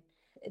going and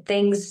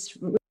things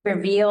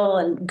reveal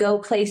and go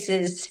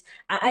places.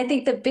 I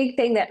think the big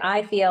thing that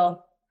I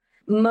feel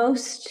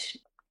most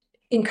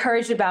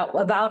encouraged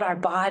about our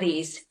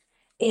bodies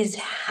is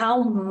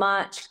how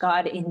much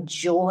God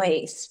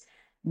enjoys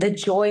the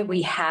joy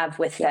we have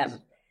with them.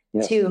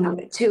 Yes.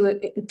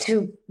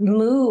 To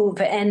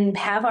move and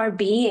have our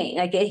being.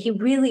 Like he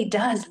really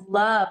does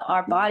love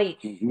our body.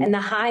 And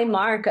the high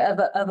mark of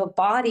a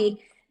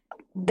body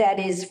that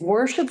is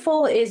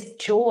worshipful is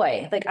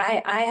joy. Like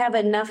I have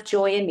enough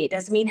joy in me. It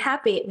doesn't mean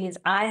happy. It means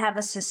I have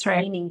a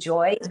sustaining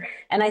joy.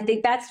 And I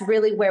think that's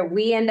really where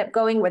we end up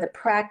going, where the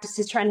practice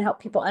is trying to help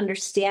people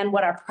understand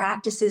what our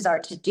practices are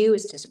to do,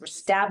 is to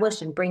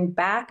establish and bring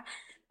back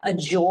a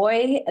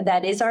joy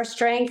that is our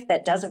strength,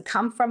 that doesn't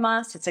come from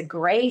us. It's a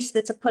grace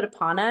that's put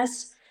upon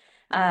us.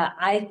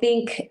 I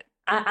think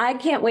I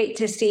can't wait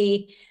to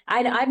see.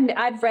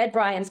 I've read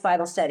Brian's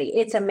Bible study.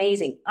 It's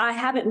amazing. I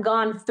haven't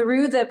gone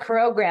through the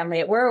program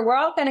yet. We're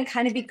all going to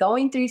kind of be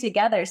going through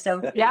together.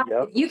 So Yeah.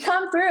 Yep. you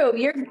come through.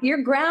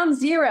 You're ground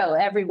zero,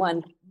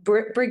 everyone.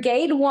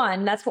 Brigade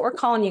 1. That's what we're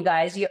calling you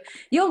guys.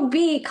 You'll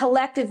be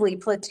collectively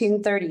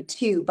platoon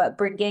 32, but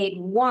Brigade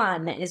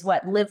 1 is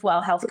what Live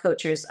Well health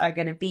coaches are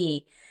going to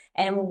be.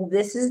 And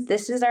this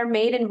is our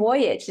maiden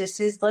voyage.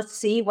 Let's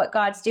see what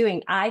God's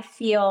doing. I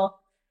feel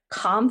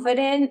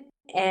confident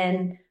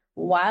and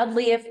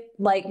wildly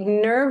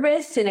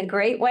nervous in a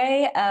great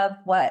way of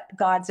what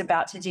God's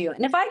about to do.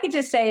 And if I could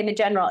just say in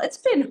general, it's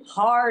been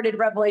hard in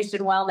Revelation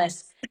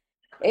Wellness.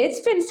 It's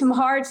been some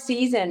hard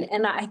season.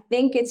 And I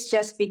think it's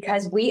just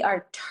because we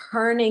are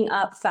turning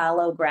up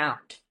fallow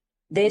ground.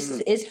 This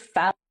is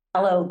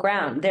fallow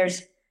ground.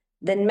 There's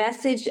the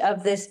message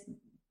of this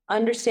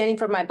understanding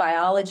from my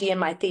biology and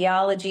my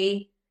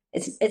theology.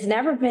 It's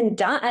never been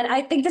done. And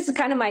I think this is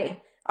kind of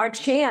our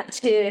chant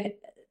to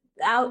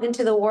out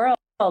into the world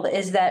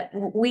is that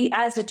we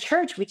as a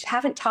church, we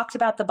haven't talked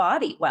about the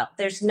body well.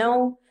 There's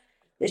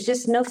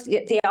just no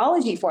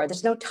theology for it.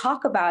 There's no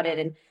talk about it.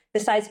 And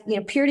besides,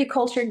 purity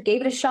culture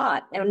gave it a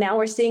shot. And now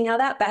we're seeing how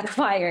that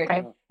backfired.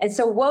 Right. And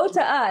so woe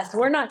to us.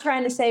 We're not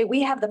trying to say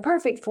we have the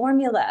perfect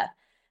formula,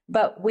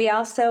 but we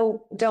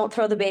also don't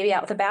throw the baby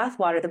out with the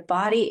bathwater. The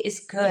body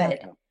is good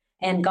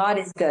and God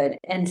is good.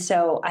 And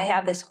so I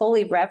have this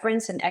holy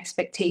reverence and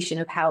expectation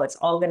of how it's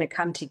all going to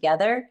come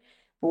together.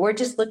 We're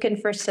just looking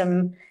for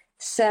some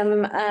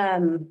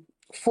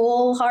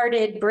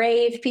full-hearted,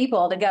 brave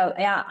people to go,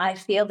 yeah, I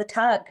feel the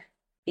tug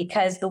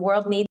because the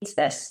world needs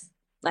this.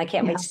 I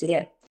can't wait to see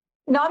it.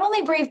 Not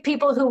only brave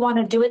people who want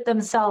to do it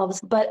themselves,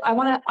 but I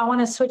want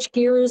to switch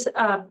gears.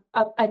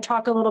 I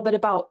talk a little bit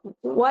about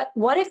what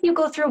if you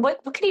go through,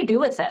 what can you do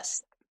with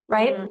this?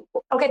 Right?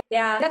 Mm-hmm. Okay.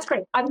 Yeah, that's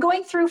great. I'm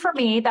going through for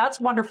me.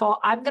 That's wonderful.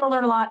 I'm going to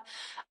learn a lot.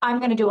 I'm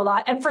going to do a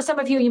lot. And for some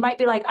of you, you might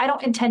be like, I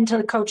don't intend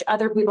to coach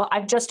other people.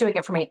 I'm just doing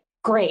it for me.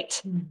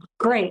 Great.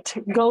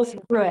 Go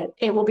through it.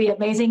 It will be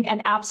amazing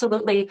and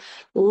absolutely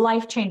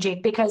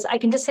life-changing, because I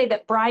can just say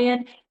that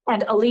Brian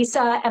and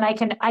Alisa, and I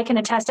can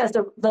attest as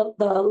the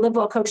Live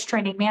Well Coach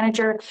Training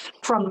Manager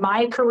from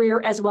my career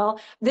as well.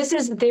 This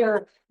is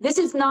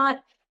not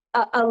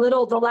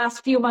the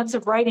last few months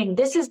of writing.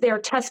 This is their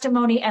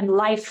testimony and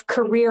life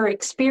career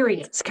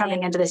experience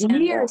coming into this.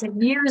 Years and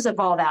years of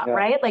all that,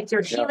 right? Like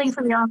you're healing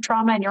from your own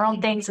trauma and your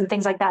own things and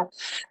things like that.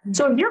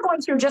 So if you're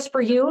going through just for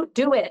you,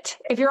 do it.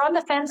 If you're on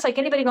the fence, like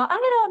anybody going,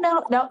 I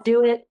don't know,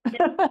 do it.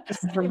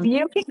 If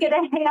you can get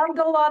a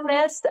handle on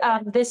this,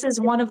 this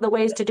is one of the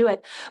ways to do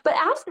it. But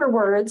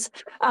afterwards,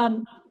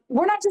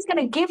 we're not just going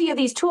to give you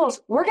these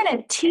tools. We're going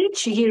to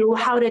teach you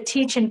how to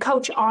teach and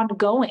coach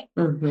ongoing.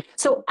 Mm-hmm.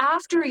 So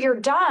after you're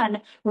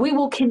done, we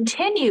will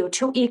continue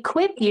to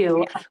equip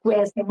you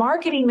with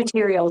marketing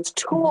materials,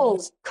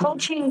 tools,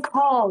 coaching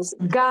calls,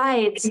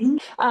 guides,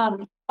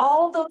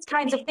 all those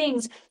kinds of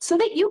things so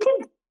that you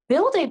can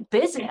build a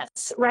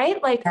business,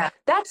 right? Like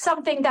that's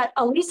something that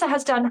Alisa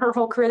has done her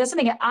whole career. That's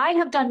something that I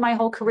have done my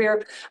whole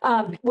career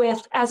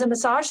with as a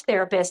massage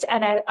therapist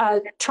and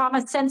a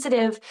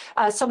trauma-sensitive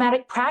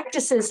somatic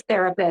practices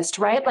therapist,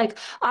 right? Like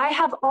I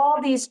have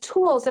all these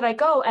tools that I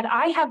go and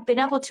I have been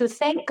able to,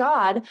 thank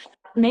God,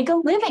 make a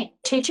living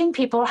teaching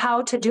people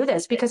how to do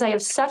this because I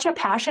have such a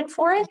passion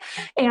for it.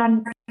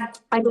 And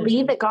I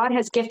believe that God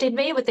has gifted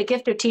me with the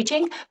gift of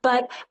teaching,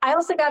 but I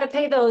also got to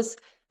pay those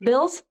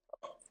bills.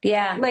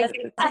 Yeah. Like,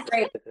 that's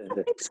great.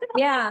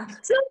 Yeah.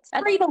 So it's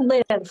free to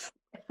live.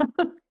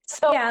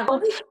 So yeah,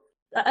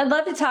 I'd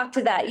love to talk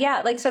to that.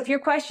 Yeah. Like, so if your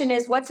question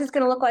is, what's this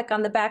going to look like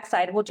on the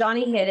backside? Well,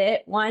 Jonnie hit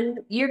it. One,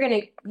 you're going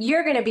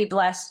to be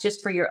blessed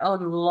just for your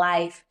own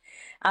life.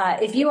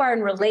 If you are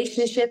in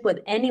relationship with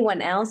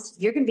anyone else,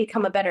 you're going to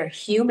become a better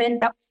human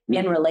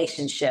in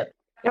relationship.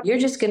 You're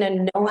just going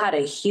to know how to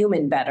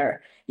human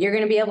better. You're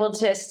going to be able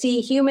to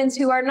see humans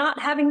who are not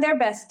having their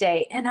best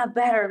day in a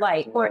better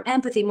light, more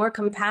empathy, more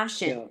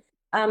compassion.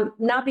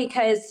 Not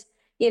because,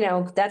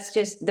 that's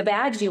just the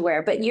badge you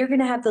wear, but you're going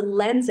to have the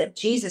lens of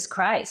Jesus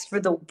Christ for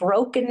the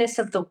brokenness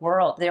of the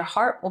world. Their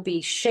heart will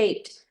be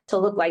shaped to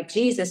look like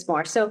Jesus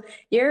more. So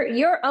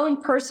your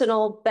own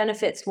personal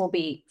benefits will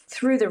be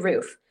through the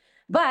roof.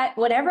 But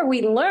whatever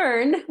we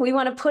learn, we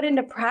want to put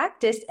into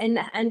practice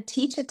and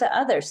teach it to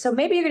others. So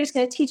maybe you're just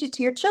going to teach it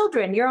to your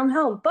children, your own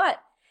home.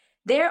 But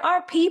there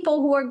are people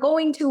who are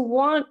going to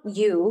want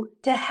you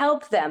to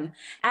help them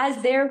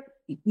as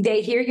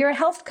they hear you're a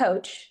health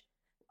coach.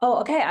 Oh,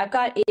 okay, I've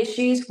got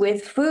issues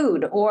with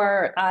food,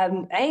 or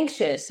I'm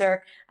anxious,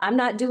 or I'm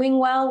not doing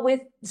well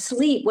with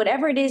sleep,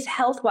 whatever it is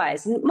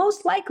health-wise. And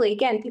most likely,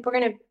 again, people are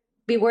going to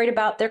be worried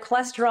about their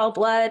cholesterol,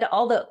 blood,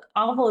 all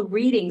the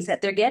readings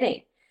that they're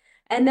getting.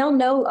 And they'll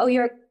know, oh,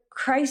 you're a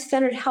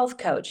Christ-centered health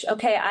coach.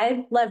 Okay,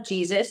 I love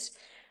Jesus,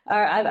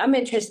 or I'm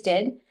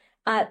interested.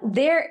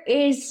 There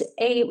is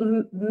a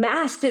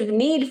massive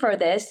need for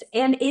this,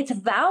 and it's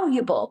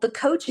valuable. The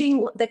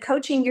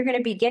coaching you're going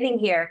to be getting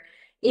here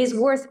is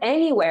worth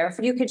anywhere. If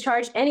you could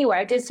charge anywhere.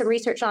 I did some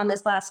research on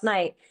this last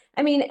night.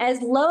 I mean,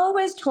 as low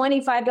as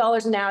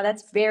 $25 an hour,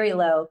 that's very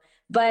low.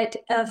 But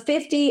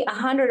 $50,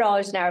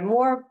 $100 an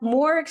hour,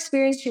 more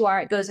experienced you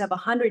are, it goes up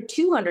 $100,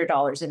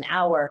 $200 an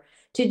hour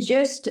to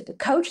just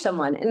coach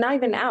someone, and not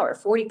even an hour,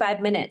 45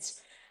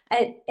 minutes.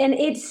 And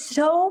it's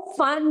so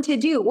fun to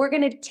do. We're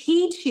going to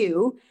teach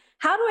you,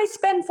 how do I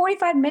spend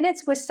 45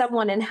 minutes with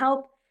someone and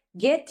help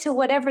get to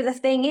whatever the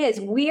thing is?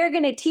 We are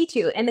going to teach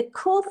you. And the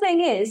cool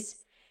thing is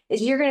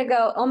you're going to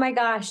go, oh my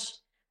gosh,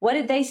 what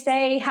did they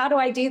say? How do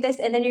I do this?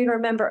 And then you're going to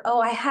remember,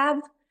 oh, I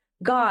have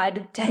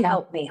God to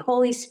help me.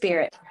 Holy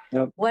Spirit.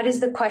 Yep. What is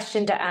the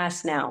question to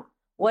ask now?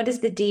 What is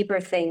the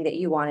deeper thing that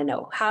you want to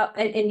know?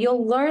 And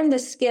you'll learn the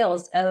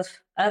skills of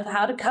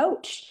how to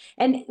coach.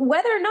 And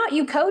whether or not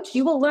you coach,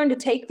 you will learn to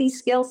take these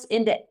skills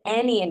into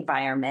any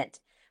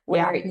environment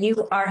where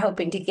you are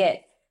hoping to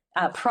get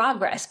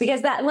progress.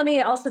 Because let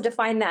me also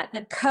define that.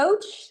 A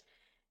coach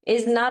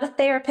is not a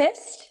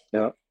therapist.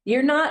 Yep.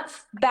 You're not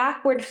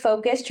backward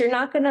focused. You're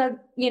not going to,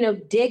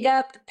 dig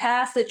up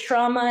past the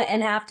trauma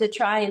and have to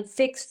try and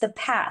fix the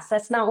past.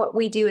 That's not what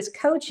we do as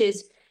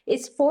coaches.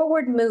 It's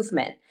forward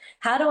movement.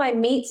 How do I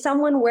meet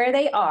someone where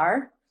they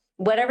are,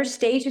 whatever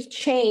stage of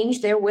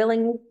change they're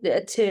willing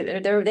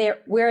to,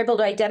 we're able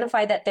to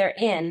identify that they're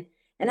in,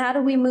 and how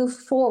do we move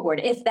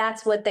forward if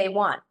that's what they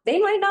want? They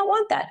might not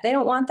want that. They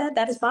don't want that.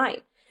 That is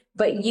fine.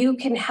 But you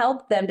can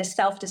help them to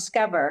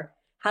self-discover,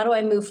 how do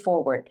I move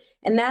forward?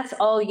 And that's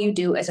all you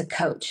do as a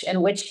coach,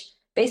 and which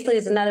basically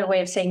is another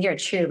way of saying you're a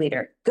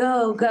cheerleader.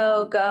 Go,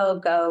 go, go,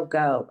 go,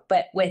 go,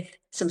 but with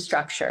some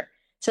structure.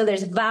 So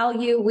there's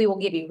value. We will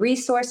give you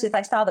resources.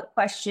 I saw the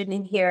question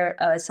in here.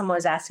 Someone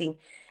was asking,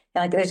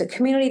 like, there's a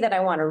community that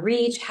I want to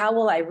reach. How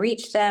will I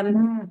reach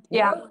them?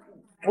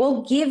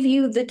 We'll give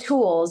you the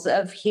tools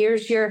of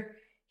here's your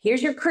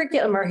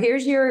curriculum, or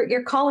here's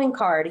your calling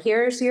card.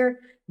 Here's your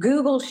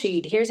Google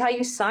sheet. Here's how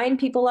you sign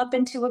people up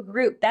into a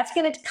group. That's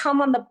going to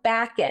come on the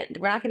back end.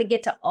 We're not going to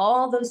get to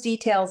all those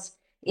details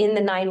in the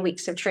 9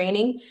 weeks of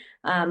training.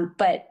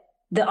 But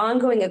the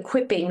ongoing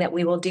equipping that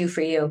we will do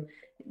for you,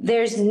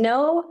 there's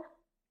no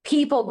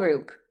people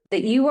group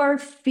that you are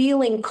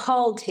feeling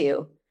called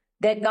to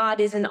that God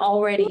isn't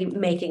already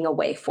making a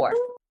way for.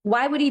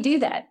 Why would he do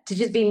that? To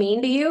just be mean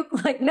to you?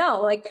 Like,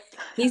 no, like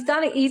he's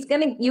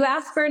gonna, you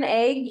ask for an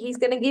egg, he's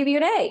going to give you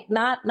an egg,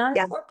 not a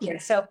scorpion.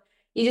 So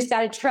you just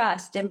got to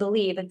trust and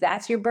believe if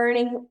that's your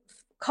burning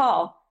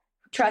call,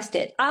 trust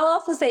it. I'll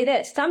also say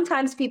this.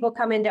 Sometimes people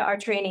come into our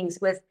trainings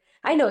with,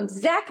 I know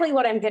exactly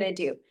what I'm going to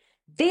do.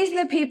 These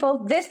are the people,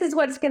 this is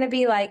what it's going to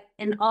be like.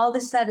 And all of a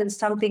sudden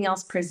something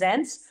else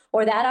presents,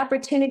 or that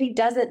opportunity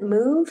doesn't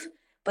move,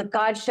 but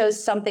God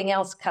shows something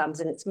else comes,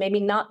 and it's maybe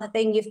not the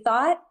thing you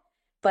thought,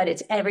 but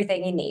it's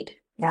everything you need.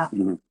 Yeah.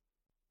 Mhm.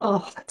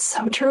 Oh, that's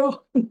so true.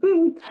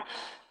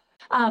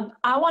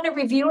 I want to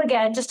review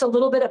again just a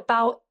little bit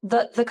about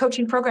the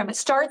coaching program. It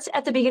starts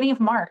at the beginning of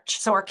March.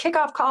 So our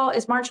kickoff call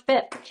is March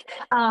 5th.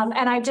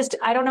 And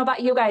I don't know about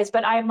you guys,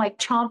 but I'm like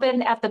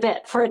chomping at the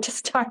bit for it to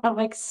start. I'm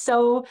like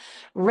so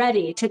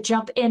ready to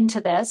jump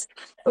into this.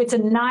 It's a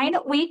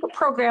 9-week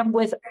program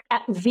with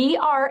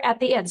VR at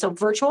the end. So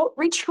virtual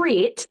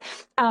retreat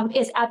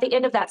is at the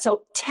end of that.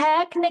 So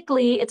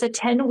technically it's a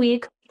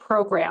 10-week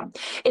program.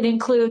 It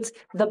includes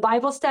the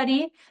Bible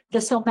study,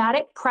 the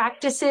somatic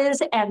practices,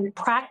 and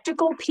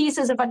practical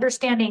pieces of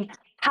understanding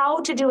how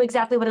to do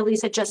exactly what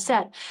Alisa just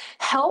said.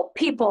 Help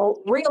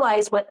people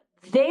realize what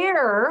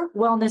their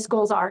wellness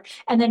goals are.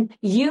 And then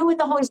you and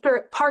the Holy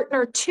Spirit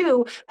partner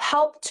to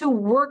help to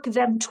work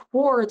them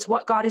towards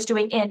what God is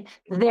doing in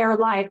their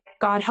life,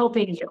 God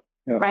helping you.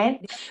 Yeah.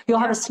 Right? You'll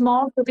have a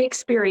small group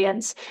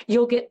experience.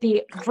 You'll get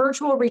the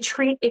virtual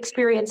retreat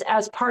experience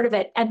as part of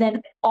it. And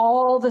then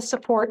all the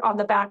support on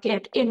the back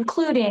end,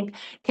 including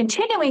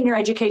continuing your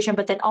education,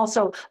 but then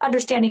also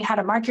understanding how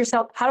to mark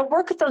yourself, how to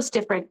work with those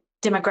different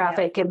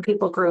demographic and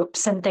people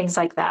groups and things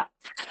like that.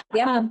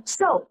 Yeah. And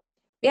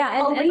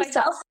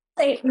Alisa, I'll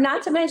say,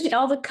 not to mention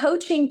all the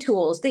coaching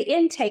tools, the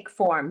intake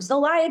forms, the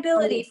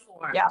liability forms,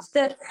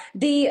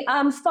 the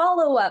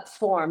follow-up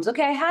forms.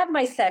 Okay, I had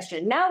my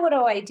session. Now what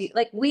do I do?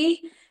 Like,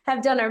 we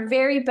have done our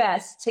very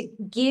best to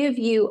give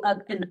you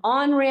an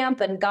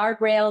on-ramp and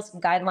guardrails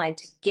and guideline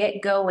to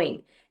get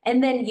going.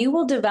 And then you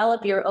will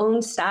develop your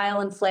own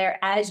style and flair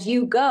as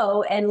you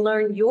go and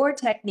learn your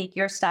technique,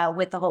 your style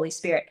with the Holy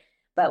Spirit.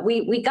 But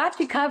we got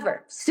you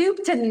covered,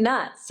 soup to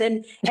nuts.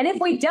 And if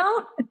we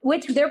don't,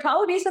 which there'll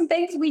probably be some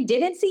things we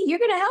didn't see, you're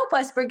going to help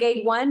us,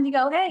 Brigade One. You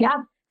go, hey,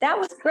 that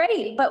was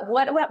great, but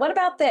what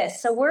about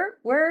this? So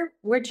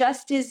we're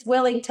just as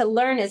willing to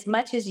learn as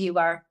much as you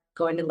are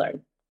going to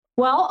learn.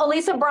 Well,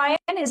 Alisa, Brian,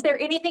 is there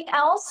anything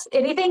else?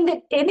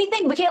 Anything?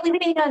 We can't leave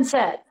anything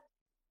unsaid.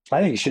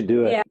 I think you should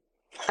do it. Yeah.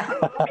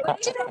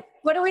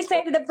 What do we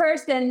say to the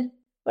person?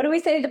 What do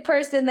we say to the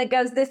person that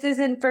goes, this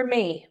isn't for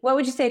me? What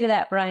would you say to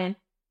that, Brian?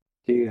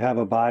 Do you have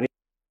a body?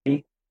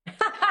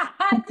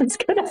 I was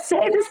going to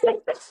say the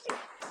same thing.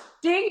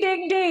 Ding,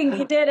 ding, ding.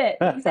 You did it.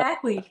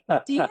 Exactly.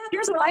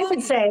 Here's what I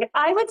would say.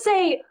 I would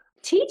say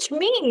teach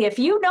me if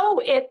you know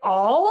it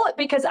all,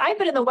 because I've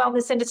been in the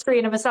wellness industry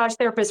and a massage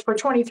therapist for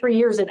 23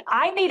 years and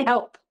I need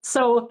help.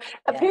 So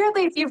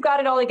apparently if you've got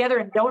it all together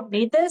and don't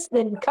need this,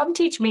 then come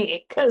teach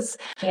me, because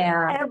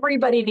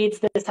everybody needs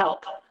this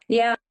help.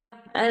 Yeah.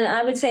 And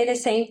I would say the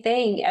same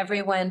thing,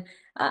 everyone.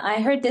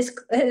 I heard this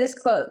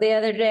quote the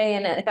other day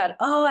and I thought,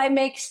 oh, I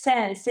make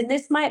sense. And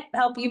this might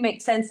help you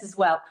make sense as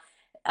well.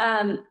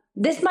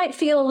 This might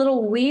feel a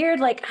little weird,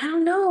 like, I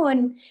don't know.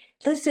 And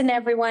listen,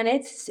 everyone,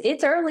 it's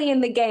early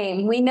in the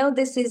game. We know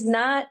this is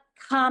not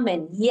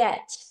common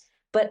yet,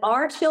 but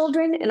our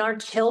children and our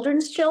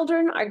children's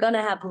children are going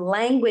to have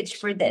language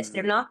for this.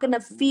 They're not going to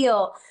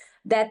feel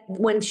that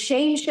when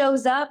shame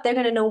shows up, they're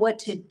going to know what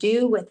to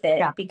do with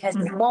it, because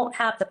they won't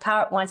have the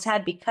power it once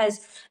had,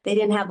 because they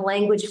didn't have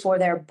language for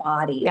their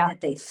body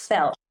that they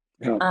felt.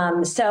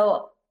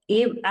 So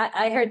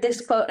I heard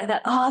this quote, I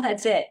thought, oh,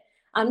 that's it.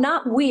 I'm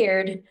not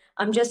weird.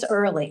 I'm just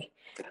early.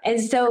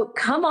 And so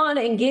come on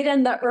and get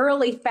in the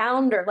early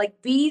founder,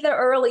 like be the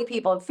early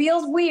people. It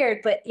feels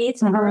weird, but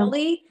it's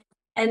early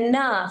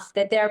enough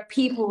that there are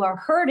people who are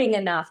hurting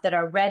enough that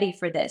are ready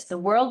for this. The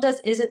world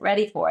isn't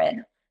ready for it,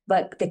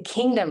 but the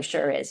kingdom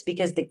sure is,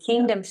 because the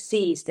kingdom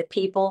sees the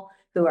people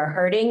who are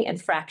hurting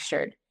and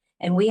fractured,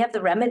 and we have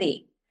the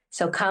remedy.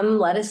 So come,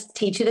 let us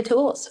teach you the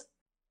tools.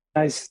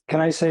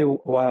 Can I say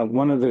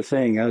one other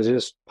thing? I was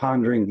just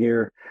pondering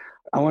here.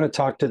 I want to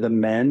talk to the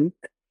men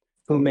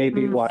who may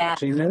be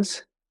watching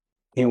this.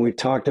 And we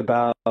talked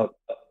about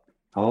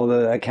all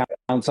the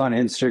accounts on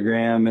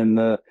Instagram and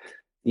the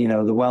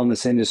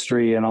wellness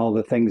industry and all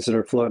the things that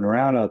are floating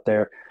around out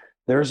there.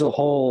 There's a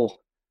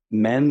whole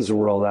men's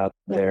world out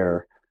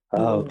there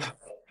of,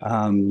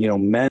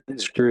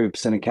 men's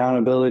groups and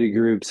accountability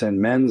groups and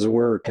men's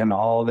work and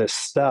all this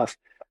stuff.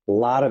 A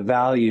lot of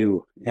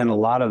value in a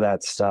lot of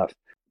that stuff.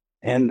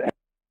 And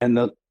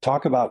they'll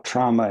talk about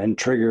trauma and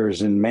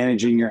triggers and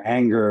managing your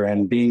anger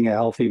and being a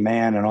healthy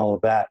man and all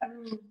of that.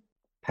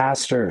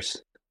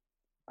 Pastors,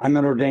 I'm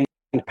an ordained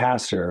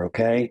pastor,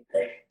 okay?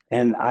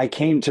 And I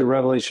came to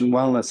Revelation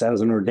Wellness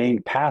as an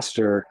ordained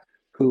pastor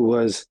who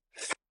was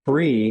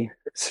free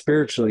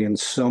spiritually in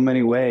so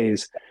many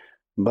ways,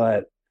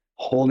 but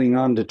holding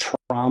on to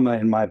trauma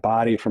in my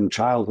body from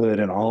childhood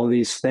and all of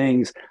these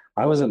things,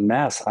 I was a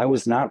mess. I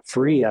was not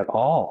free at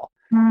all.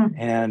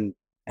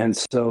 And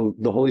so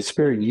the Holy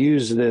Spirit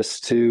used this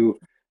to,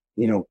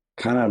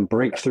 kind of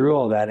break through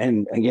all that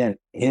and, again,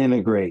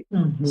 integrate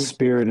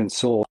spirit and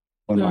soul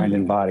and mind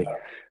and body.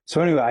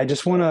 So anyway, I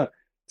just want to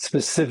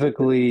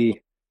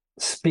specifically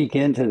speak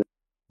into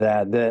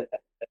that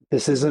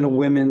this isn't a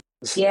women's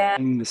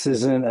thing. This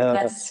isn't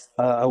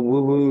a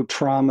woo-woo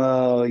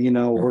trauma,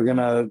 we're going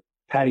to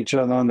pat each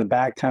other on the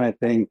back kind of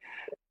thing.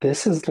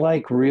 This is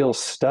like real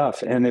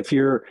stuff. And if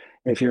you're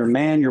a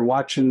man, you're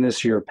watching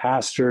this, you're a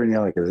pastor, and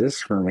you're like, is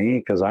this for me?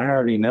 Because I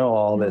already know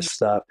all this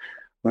stuff.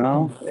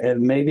 Well,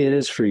 maybe it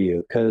is for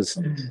you, because,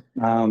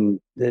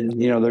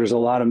 there's a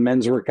lot of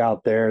men's work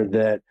out there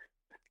that,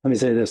 let me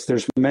say this,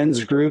 there's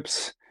men's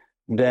groups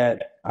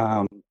that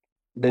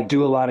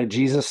do a lot of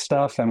Jesus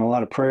stuff and a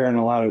lot of prayer and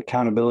a lot of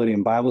accountability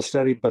and Bible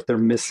study, but they're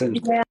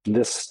missing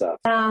this stuff.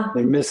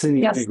 They're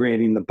missing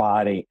integrating the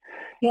body.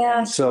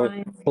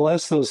 So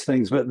bless those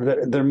things, but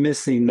they're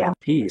missing that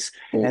piece.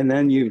 And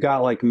then you've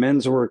got like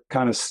men's work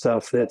kind of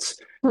stuff that's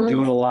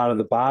doing a lot of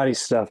the body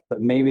stuff,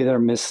 but maybe they're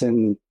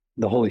missing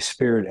the Holy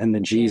Spirit and the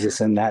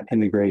Jesus and that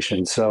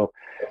integration. So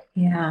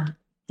I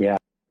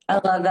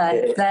love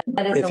that.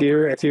 That is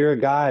if you're a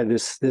guy,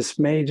 this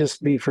may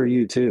just be for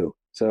you too.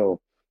 So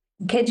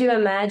could you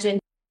imagine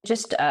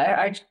just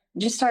our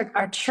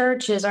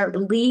churches, our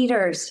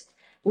leaders,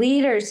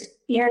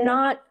 you're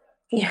not,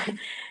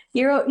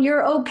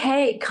 you're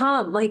okay.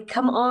 Come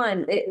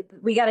on.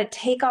 We got to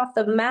take off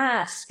the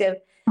mask of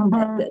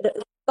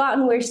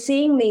and we're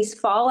seeing these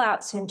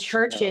fallouts in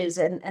churches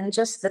and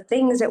just the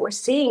things that we're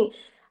seeing.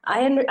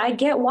 I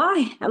get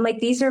why. I'm like,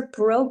 these are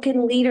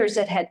broken leaders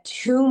that had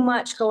too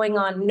much going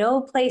on,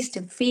 no place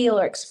to feel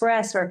or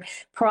express or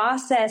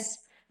process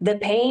the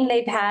pain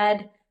they've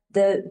had,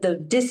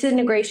 the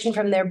disintegration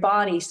from their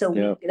body.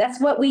 So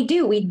that's what we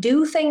do. We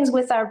do things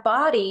with our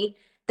body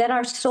that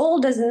our soul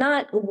does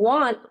not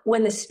want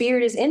when the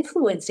spirit is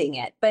influencing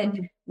it. But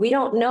we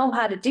don't know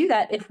how to do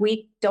that if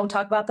we don't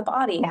talk about the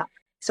body.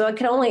 So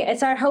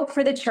it's our hope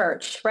for the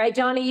church, right?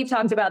 Jonnie, you've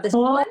talked about this.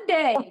 One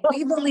day,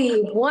 we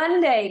believe, one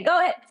day. Go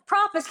ahead,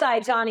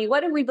 prophesy, Jonnie. What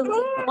do we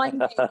believe one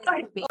day this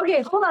will be?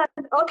 Okay, hold on.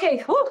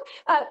 Okay,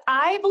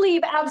 I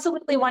believe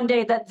absolutely one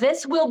day that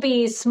this will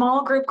be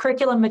small group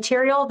curriculum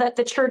material that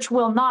the church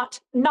will not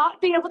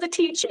be able to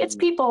teach its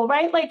people,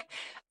 right? Like,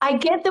 I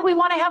get that we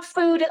want to have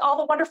food at all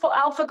the wonderful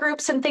alpha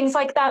groups and things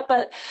like that,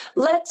 but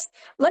let's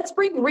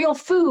bring real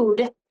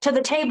food to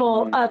the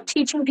table of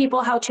teaching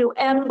people how to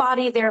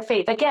embody their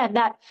faith. Again,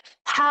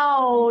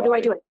 how do I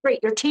do it? Great,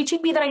 you're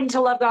teaching me that I need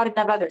to love God and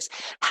love others.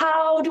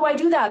 How do I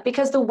do that?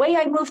 Because the way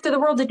I move through the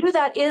world to do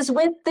that is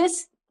with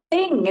this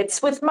thing.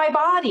 It's with my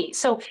body.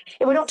 So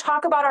if we don't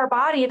talk about our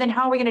body, then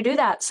how are we going to do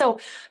that? So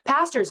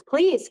pastors,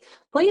 please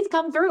please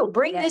come through.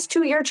 Bring this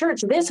to your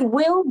church. This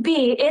will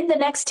be, in the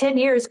next 10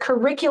 years,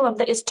 curriculum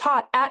that is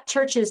taught at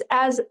churches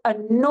as a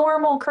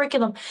normal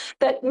curriculum,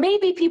 that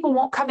maybe people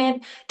won't come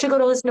in to go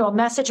to listen to a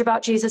message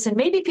about Jesus, and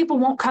maybe people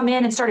won't come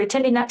in and start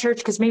attending that church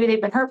because maybe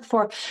they've been hurt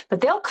before,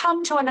 but they'll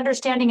come to an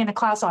understanding in a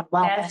class on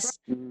wellness.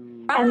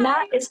 And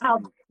that is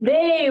how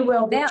they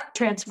will be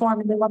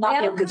transformed, and they will not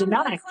be able to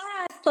deny.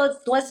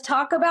 Let's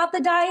talk about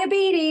the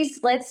diabetes.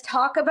 Let's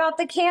talk about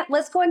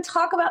let's go and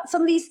talk about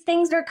some of these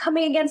things that are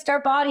coming against our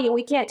body. And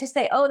we can't just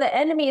say, oh, the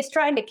enemy is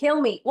trying to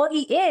kill me. Well,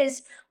 he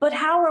is, but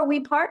how are we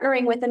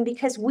partnering with him?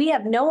 Because we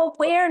have no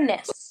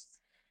awareness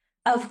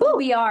of who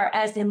we are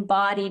as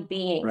embodied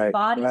beings.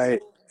 Body, soul,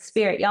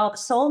 spirit. Y'all, the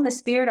soul and the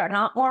spirit are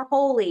not more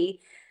holy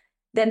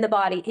than the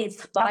body.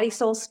 It's body,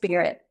 soul,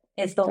 spirit.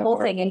 It's the whole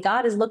thing. And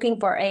God is looking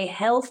for a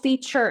healthy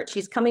church.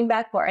 He's coming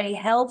back for a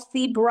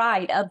healthy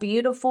bride, a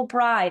beautiful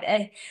bride,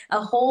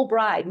 a whole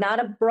bride, not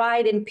a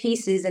bride in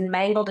pieces and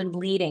mangled and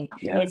bleeding.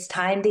 It's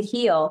time to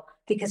heal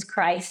because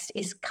Christ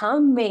is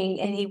coming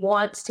and he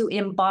wants to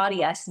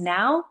embody us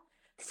now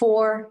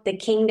for the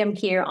kingdom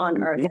here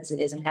on earth as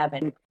it is in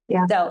heaven.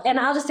 So, and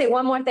I'll just say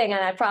one more thing,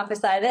 and I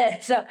prophesy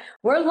this. So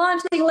we're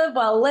launching Live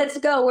Well. Let's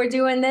go. We're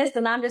doing this.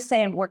 And I'm just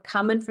saying, we're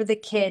coming for the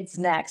kids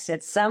next.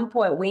 At some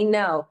point, we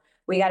know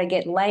we got to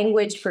get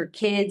language for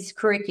kids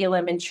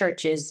curriculum in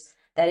churches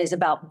that is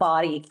about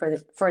body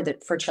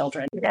for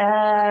children.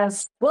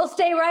 Yes. We'll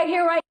stay right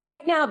here right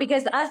now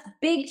because us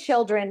big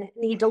children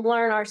need to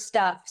learn our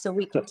stuff so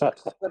we can teach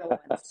the little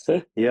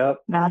ones. Yep.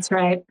 That's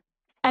right.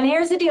 And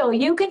here's the deal.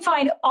 You can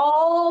find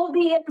all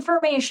the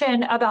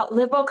information about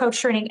Live Well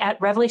Coach Training at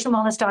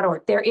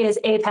revelationwellness.org. There is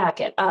a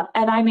packet,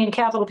 and I mean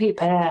capital P,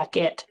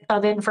 packet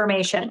of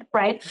information,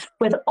 right?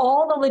 With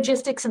all the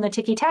logistics and the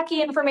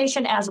ticky-tacky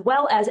information, as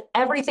well as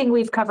everything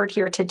we've covered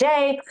here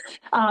today,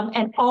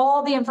 and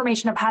all the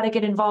information of how to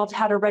get involved,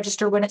 how to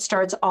register when it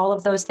starts, all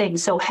of those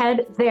things. So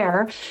head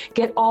there,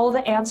 get all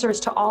the answers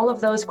to all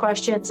of those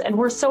questions. And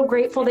we're so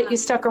grateful that you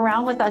stuck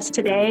around with us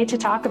today to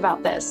talk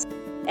about this.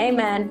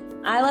 Amen.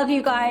 I love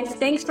you guys.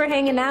 Thanks for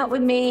hanging out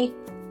with me.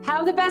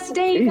 Have the best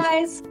day, you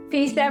guys.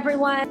 Peace,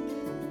 everyone.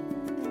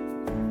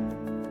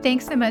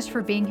 Thanks so much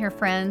for being here,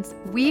 friends.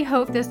 We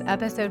hope this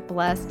episode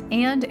blessed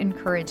and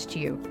encouraged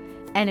you.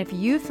 And if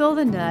you feel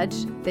the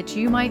nudge that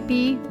you might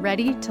be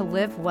ready to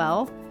live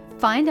well,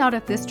 find out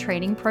if this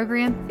training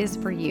program is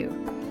for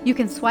you. You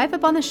can swipe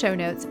up on the show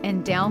notes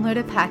and download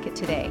a packet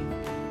today.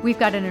 We've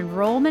got an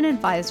enrollment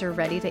advisor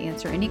ready to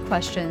answer any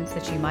questions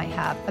that you might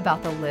have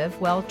about the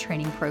Live Well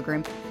training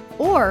program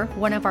or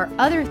one of our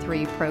other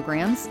 3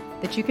 programs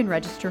that you can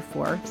register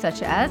for,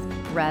 such as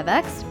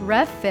RevX,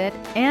 RevFit,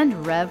 and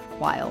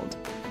RevWild.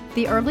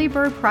 The early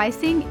bird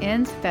pricing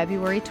ends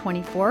February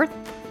 24th,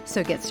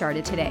 so get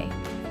started today.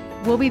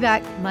 We'll be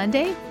back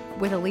Monday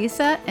with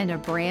Alisa and a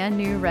brand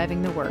new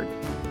Revving the Word.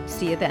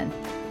 See you then.